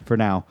Dakota. for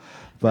now.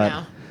 But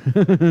Now.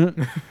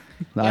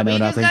 I Yeah, know but you just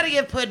nothing. got to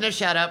give Puddin a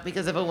shout out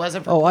because if it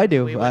wasn't for Oh, I Puddin,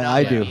 do. we would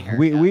I not do. be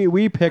here.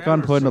 We pick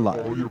on Puddin a lot.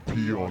 All your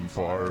pee on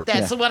fire.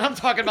 That's what I'm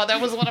talking about.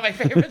 That was one of my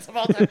favorites of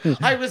all time.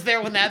 I was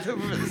there when that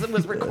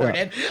was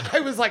recorded. I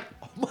was like,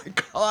 oh my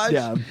gosh.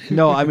 Yeah.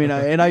 No, I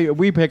mean,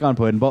 we pick on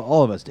Puddin, but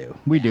all of us do.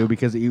 We do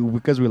because we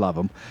love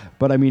him.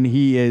 But I mean,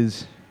 he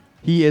is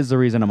the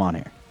reason I'm on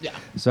here. Yeah.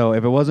 So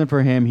if it wasn't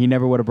for him, he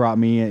never would have brought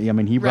me. I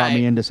mean, he brought me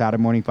Right. into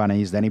Saturday Morning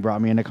Funnies. Then he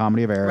brought me into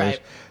Comedy of Errors. Right.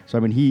 So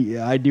I mean,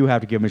 I do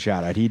have to give him a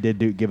shout out. He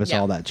did give us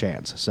Yeah. all that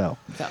chance. So,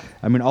 So.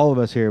 I mean, all of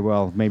us here.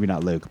 Well, maybe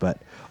not Luke, but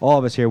all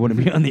of us here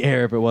wouldn't be on the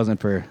air if it wasn't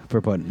for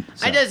Puddin.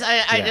 So.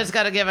 I just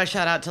got to give a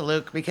shout out to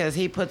Luke because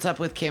he puts up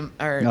with Kim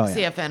or Oh,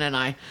 yeah. CFN and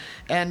I,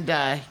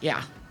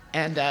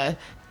 and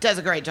does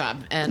a great job.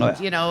 And Oh, yeah.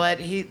 you know what?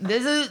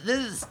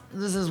 This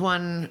is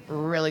one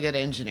really good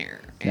engineer.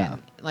 And Yeah.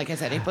 like I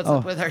said, he puts Oh.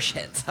 up with our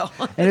shit. So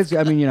And it's,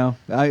 I mean,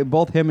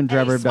 both him and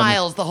Trevor he have done.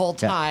 smiles the whole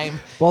Yeah. time.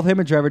 Both him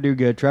and Trevor do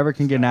good. Trevor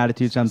can get an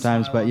attitude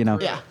sometimes, but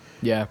Yeah.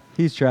 Yeah.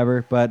 he's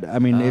Trevor. But I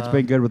mean, it's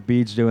been good with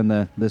Beach doing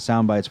the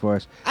sound bites for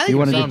us. I think You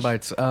wanna Sound do-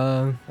 bites.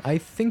 I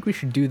think we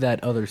should do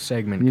that other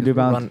segment. You 'cause do we're,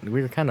 Valent-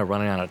 we're kind of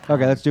running out of time.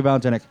 Okay, let's do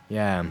Valentinic.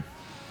 Yeah.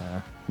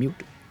 Mute.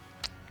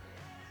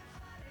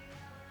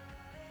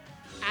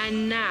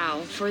 And now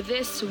for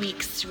this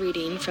week's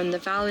reading from the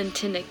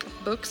Valentinic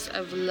Books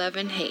of Love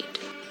and Hate.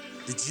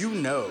 Did you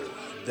know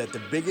that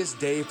the biggest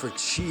day for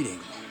cheating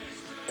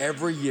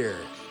every year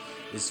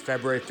is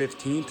February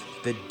 15th,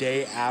 the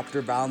day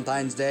after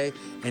Valentine's Day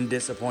and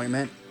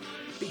disappointment?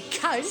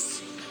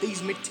 Because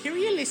these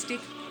materialistic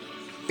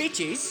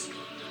bitches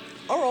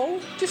are all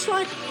just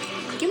like,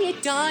 give me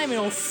a dime and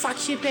I'll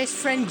fuck your best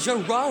friend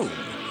Jerome,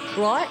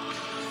 right?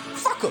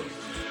 Fuck 'em.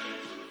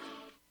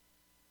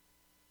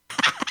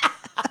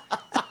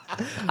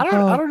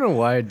 I don't know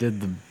why I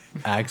did the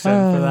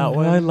accent for that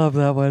one. I love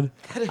that one.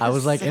 I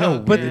was like in a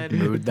weird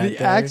mood that the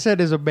day. accent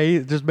is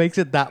amazing. Just makes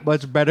it that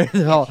much better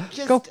than all.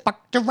 Go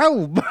fuck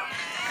Jerome.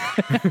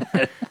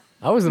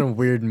 I was in a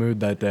weird mood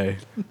that day.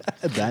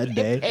 That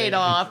day. Paid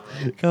off.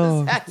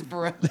 Oh. That's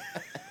brilliant.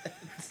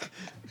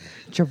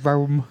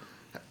 Jerome.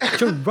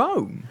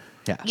 Jerome.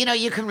 Yeah.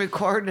 You can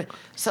record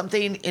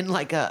something in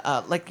like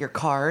like your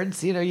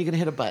cards. You can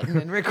hit a button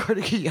and record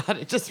it. You ought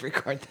to just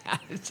record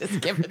that.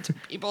 Just give it to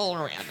people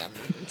random.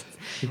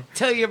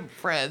 Tell your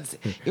friends,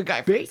 your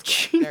guy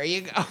friends. There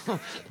you go.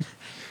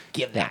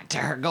 Give that to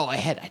her. Go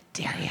ahead. I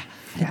dare you.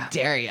 I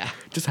dare you.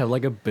 Just have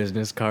like a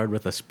business card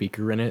with a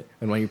speaker in it,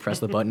 and when you press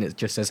the button, it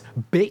just says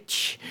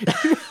 "bitch."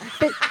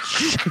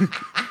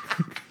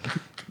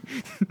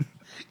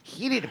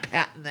 You need to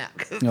patent that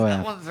because Oh, that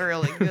yeah. one's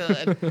really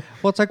good.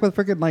 Well, it's like with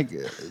freaking like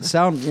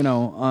sound,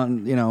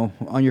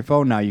 on your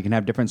phone now, you can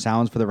have different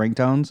sounds for the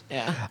ringtones.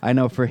 Yeah. I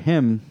know for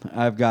him,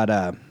 I've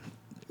got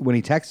when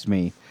he texts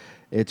me,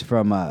 it's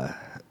from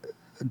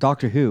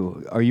Doctor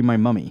Who. Are you my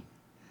mummy?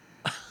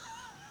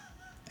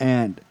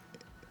 And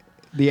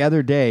the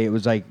other day, it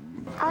was like,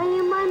 Are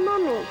you my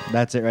mummy?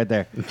 that's it right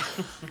there.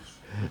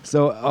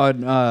 So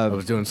on I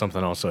was doing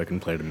something else, so I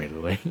couldn't play it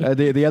immediately.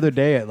 the other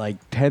day at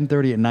like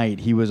 10:30 at night,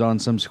 he was on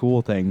some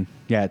school thing.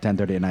 Yeah, at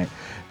 10:30 at night,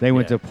 they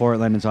went to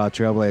Portland and saw a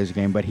Trailblazers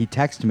game. But he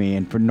texted me,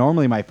 and for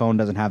normally my phone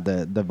doesn't have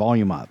the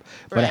volume up,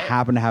 but it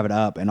happened to have it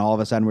up. And all of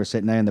a sudden, we're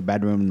sitting there in the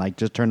bedroom and like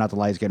just turned out the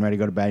lights, getting ready to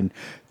go to bed. And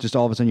just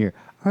all of a sudden, you're,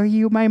 "Are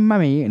you my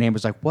mummy?" And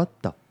Amber's like, "What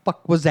the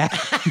fuck was that?"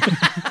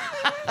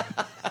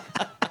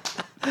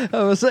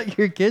 I was like,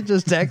 "Your kid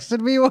just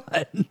texted me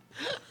what?"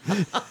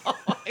 Oh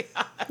my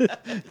god,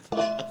 that's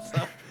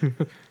awesome.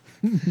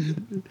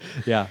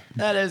 Yeah.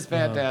 That is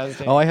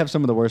fantastic. Oh, I have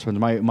some of the worst ones.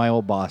 My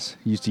old boss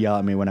used to yell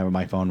at me whenever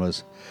my phone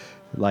was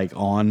like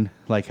on,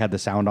 like had the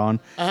sound on,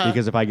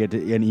 because if I get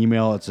an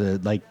email, it's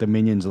like the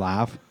Minions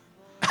laugh.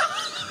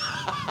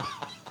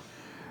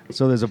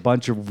 So there's a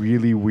bunch of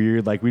really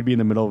weird, like we'd be in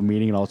the middle of a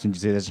meeting and all of a sudden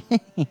you'd say this.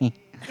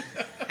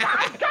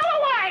 Go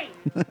away!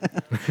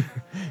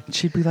 And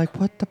she'd be like,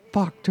 "What the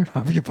fuck? Turn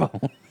off your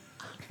phone."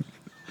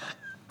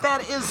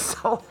 That is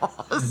so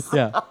awesome.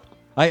 Yeah.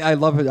 I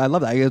love it. I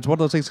love that. It's one of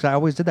those things 'cause I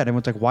always did that.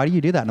 Everyone's like, "Why do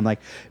you do that?" And I'm like,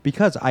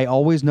 because I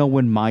always know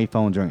when my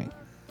phone's ringing.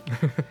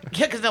 Yeah,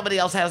 because nobody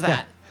else has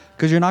that.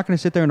 Because you're not going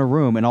to sit there in a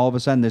room and all of a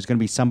sudden there's going to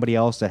be somebody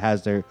else that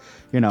has their,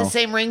 The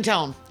same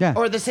ringtone. Yeah.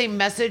 Or the same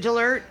message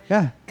alert.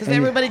 Yeah. Because And-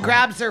 everybody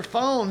grabs their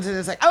phones and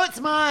it's like, oh, it's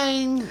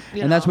mine.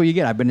 And that's what you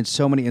get. I've been in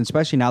so many, and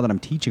especially now that I'm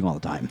teaching all the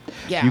time.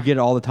 Yeah. You get it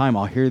all the time.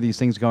 I'll hear these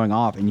things going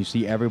off, and you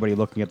see everybody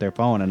looking at their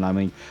phone. And I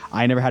mean,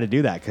 I never had to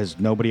do that because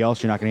nobody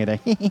else, you're not going to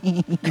hear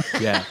that.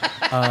 Yeah.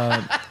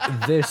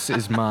 This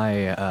is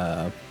my.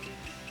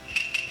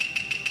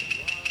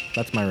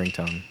 That's my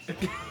ringtone.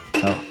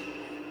 Oh.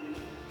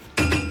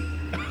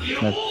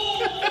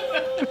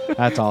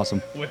 That's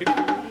awesome.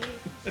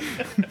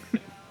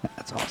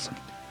 That's awesome.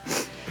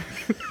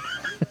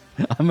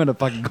 I'm going to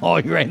fucking call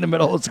you right in the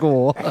middle of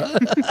school.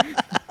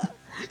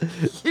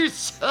 You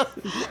should.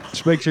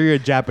 Just make sure you're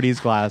in Japanese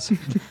class. And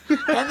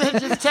then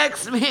just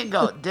text me and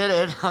go, did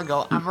it? I'll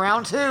go, I'm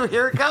round 2.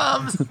 Here it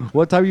comes.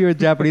 What time are you in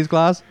Japanese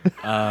class?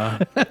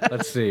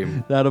 Let's see.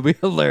 That'll be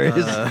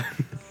hilarious.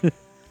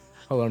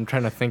 Hold on, I'm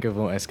trying to think of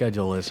what my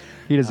schedule is.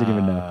 He doesn't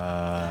even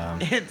know.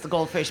 It's the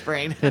goldfish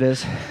brain. It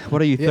is.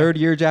 What are you, third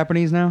year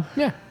Japanese now?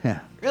 Yeah.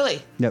 Yeah.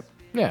 Really? Yep.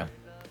 Yeah.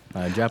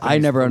 Japanese. I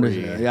never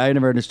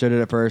understood it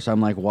at first.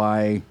 I'm like,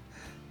 why?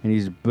 And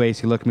he's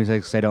basically looked at me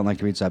and says, "I don't like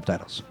to read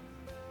subtitles."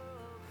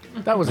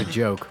 That was a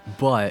joke,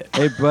 but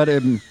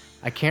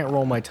I can't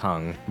roll my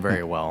tongue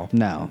very well.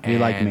 No, you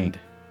like me. And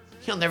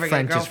You'll never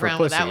French get a is for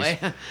girlfriend with that way.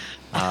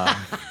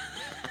 pussies.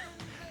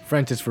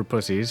 French is for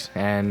pussies,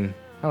 and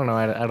I don't know.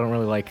 I don't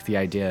really like the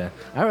idea.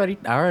 I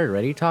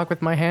already talk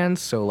with my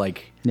hands, so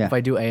like if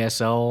I do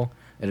ASL,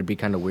 it'd be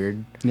kind of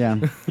weird. Yeah.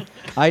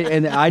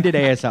 I did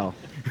ASL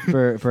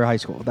for high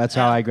school. That's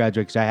how I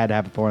graduated, because I had to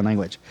have a foreign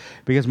language.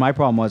 Because my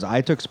problem was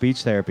I took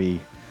speech therapy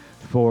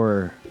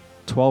for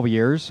 12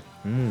 years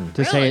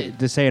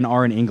to say an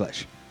R in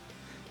English.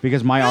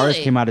 Because my R's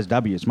came out as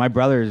W's. My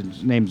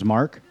brother's name's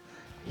Mark.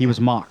 He was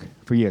Mock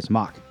for years,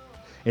 Mock.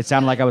 It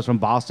sounded like I was from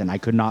Boston. I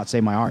could not say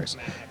my R's.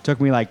 It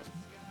took me I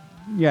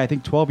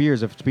think 12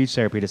 years of speech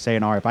therapy to say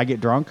an R. If I get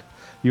drunk,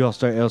 it'll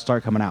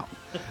start coming out.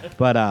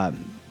 But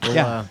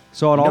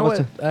so it all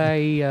was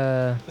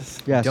I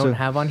don't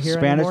have on here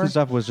Spanish anymore. and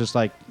stuff was just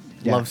like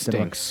Love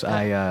stinks.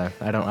 I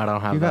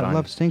don't have You that got on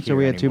Love Stinks? here Are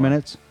we at 2 anymore.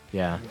 minutes?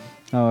 Yeah.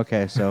 Oh,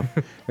 okay. So are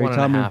you 1.5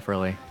 telling me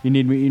really. You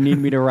need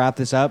me to wrap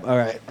this up? All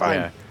right, fine.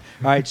 Yeah.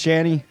 All right,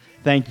 Shani,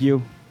 thank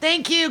you.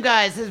 Thank you,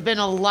 guys. It's been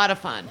a lot of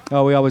fun.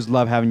 Oh, we always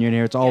love having you in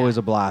here. It's always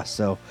a blast.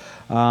 So,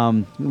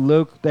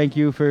 Luke, thank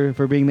you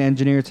for being the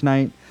engineer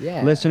tonight.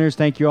 Yeah. Listeners,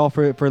 thank you all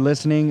for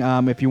listening.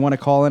 If you want to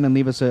call in and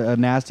leave us a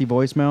nasty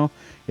voicemail,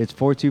 it's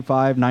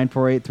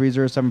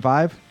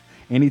 425-948-3075.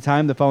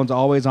 Anytime, the phone's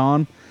always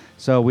on.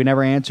 So we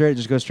never answer it.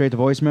 Just go straight to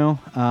voicemail.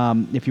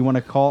 If you want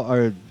to call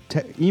or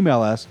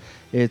email us,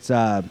 it's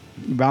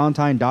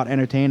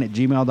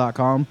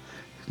valentine.entertain@gmail.com.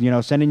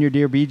 Send in your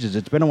Dear Beaches.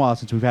 It's been a while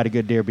since we've had a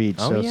good Dear Beach,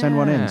 so send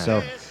one in.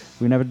 So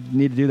we never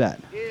need to do that.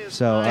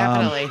 So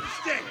Definitely.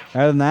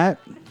 Other than that,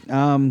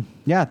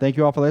 thank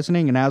you all for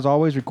listening. And as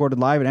always, recorded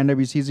live at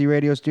NWCZ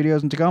Radio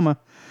Studios in Tacoma.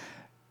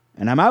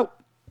 And I'm out.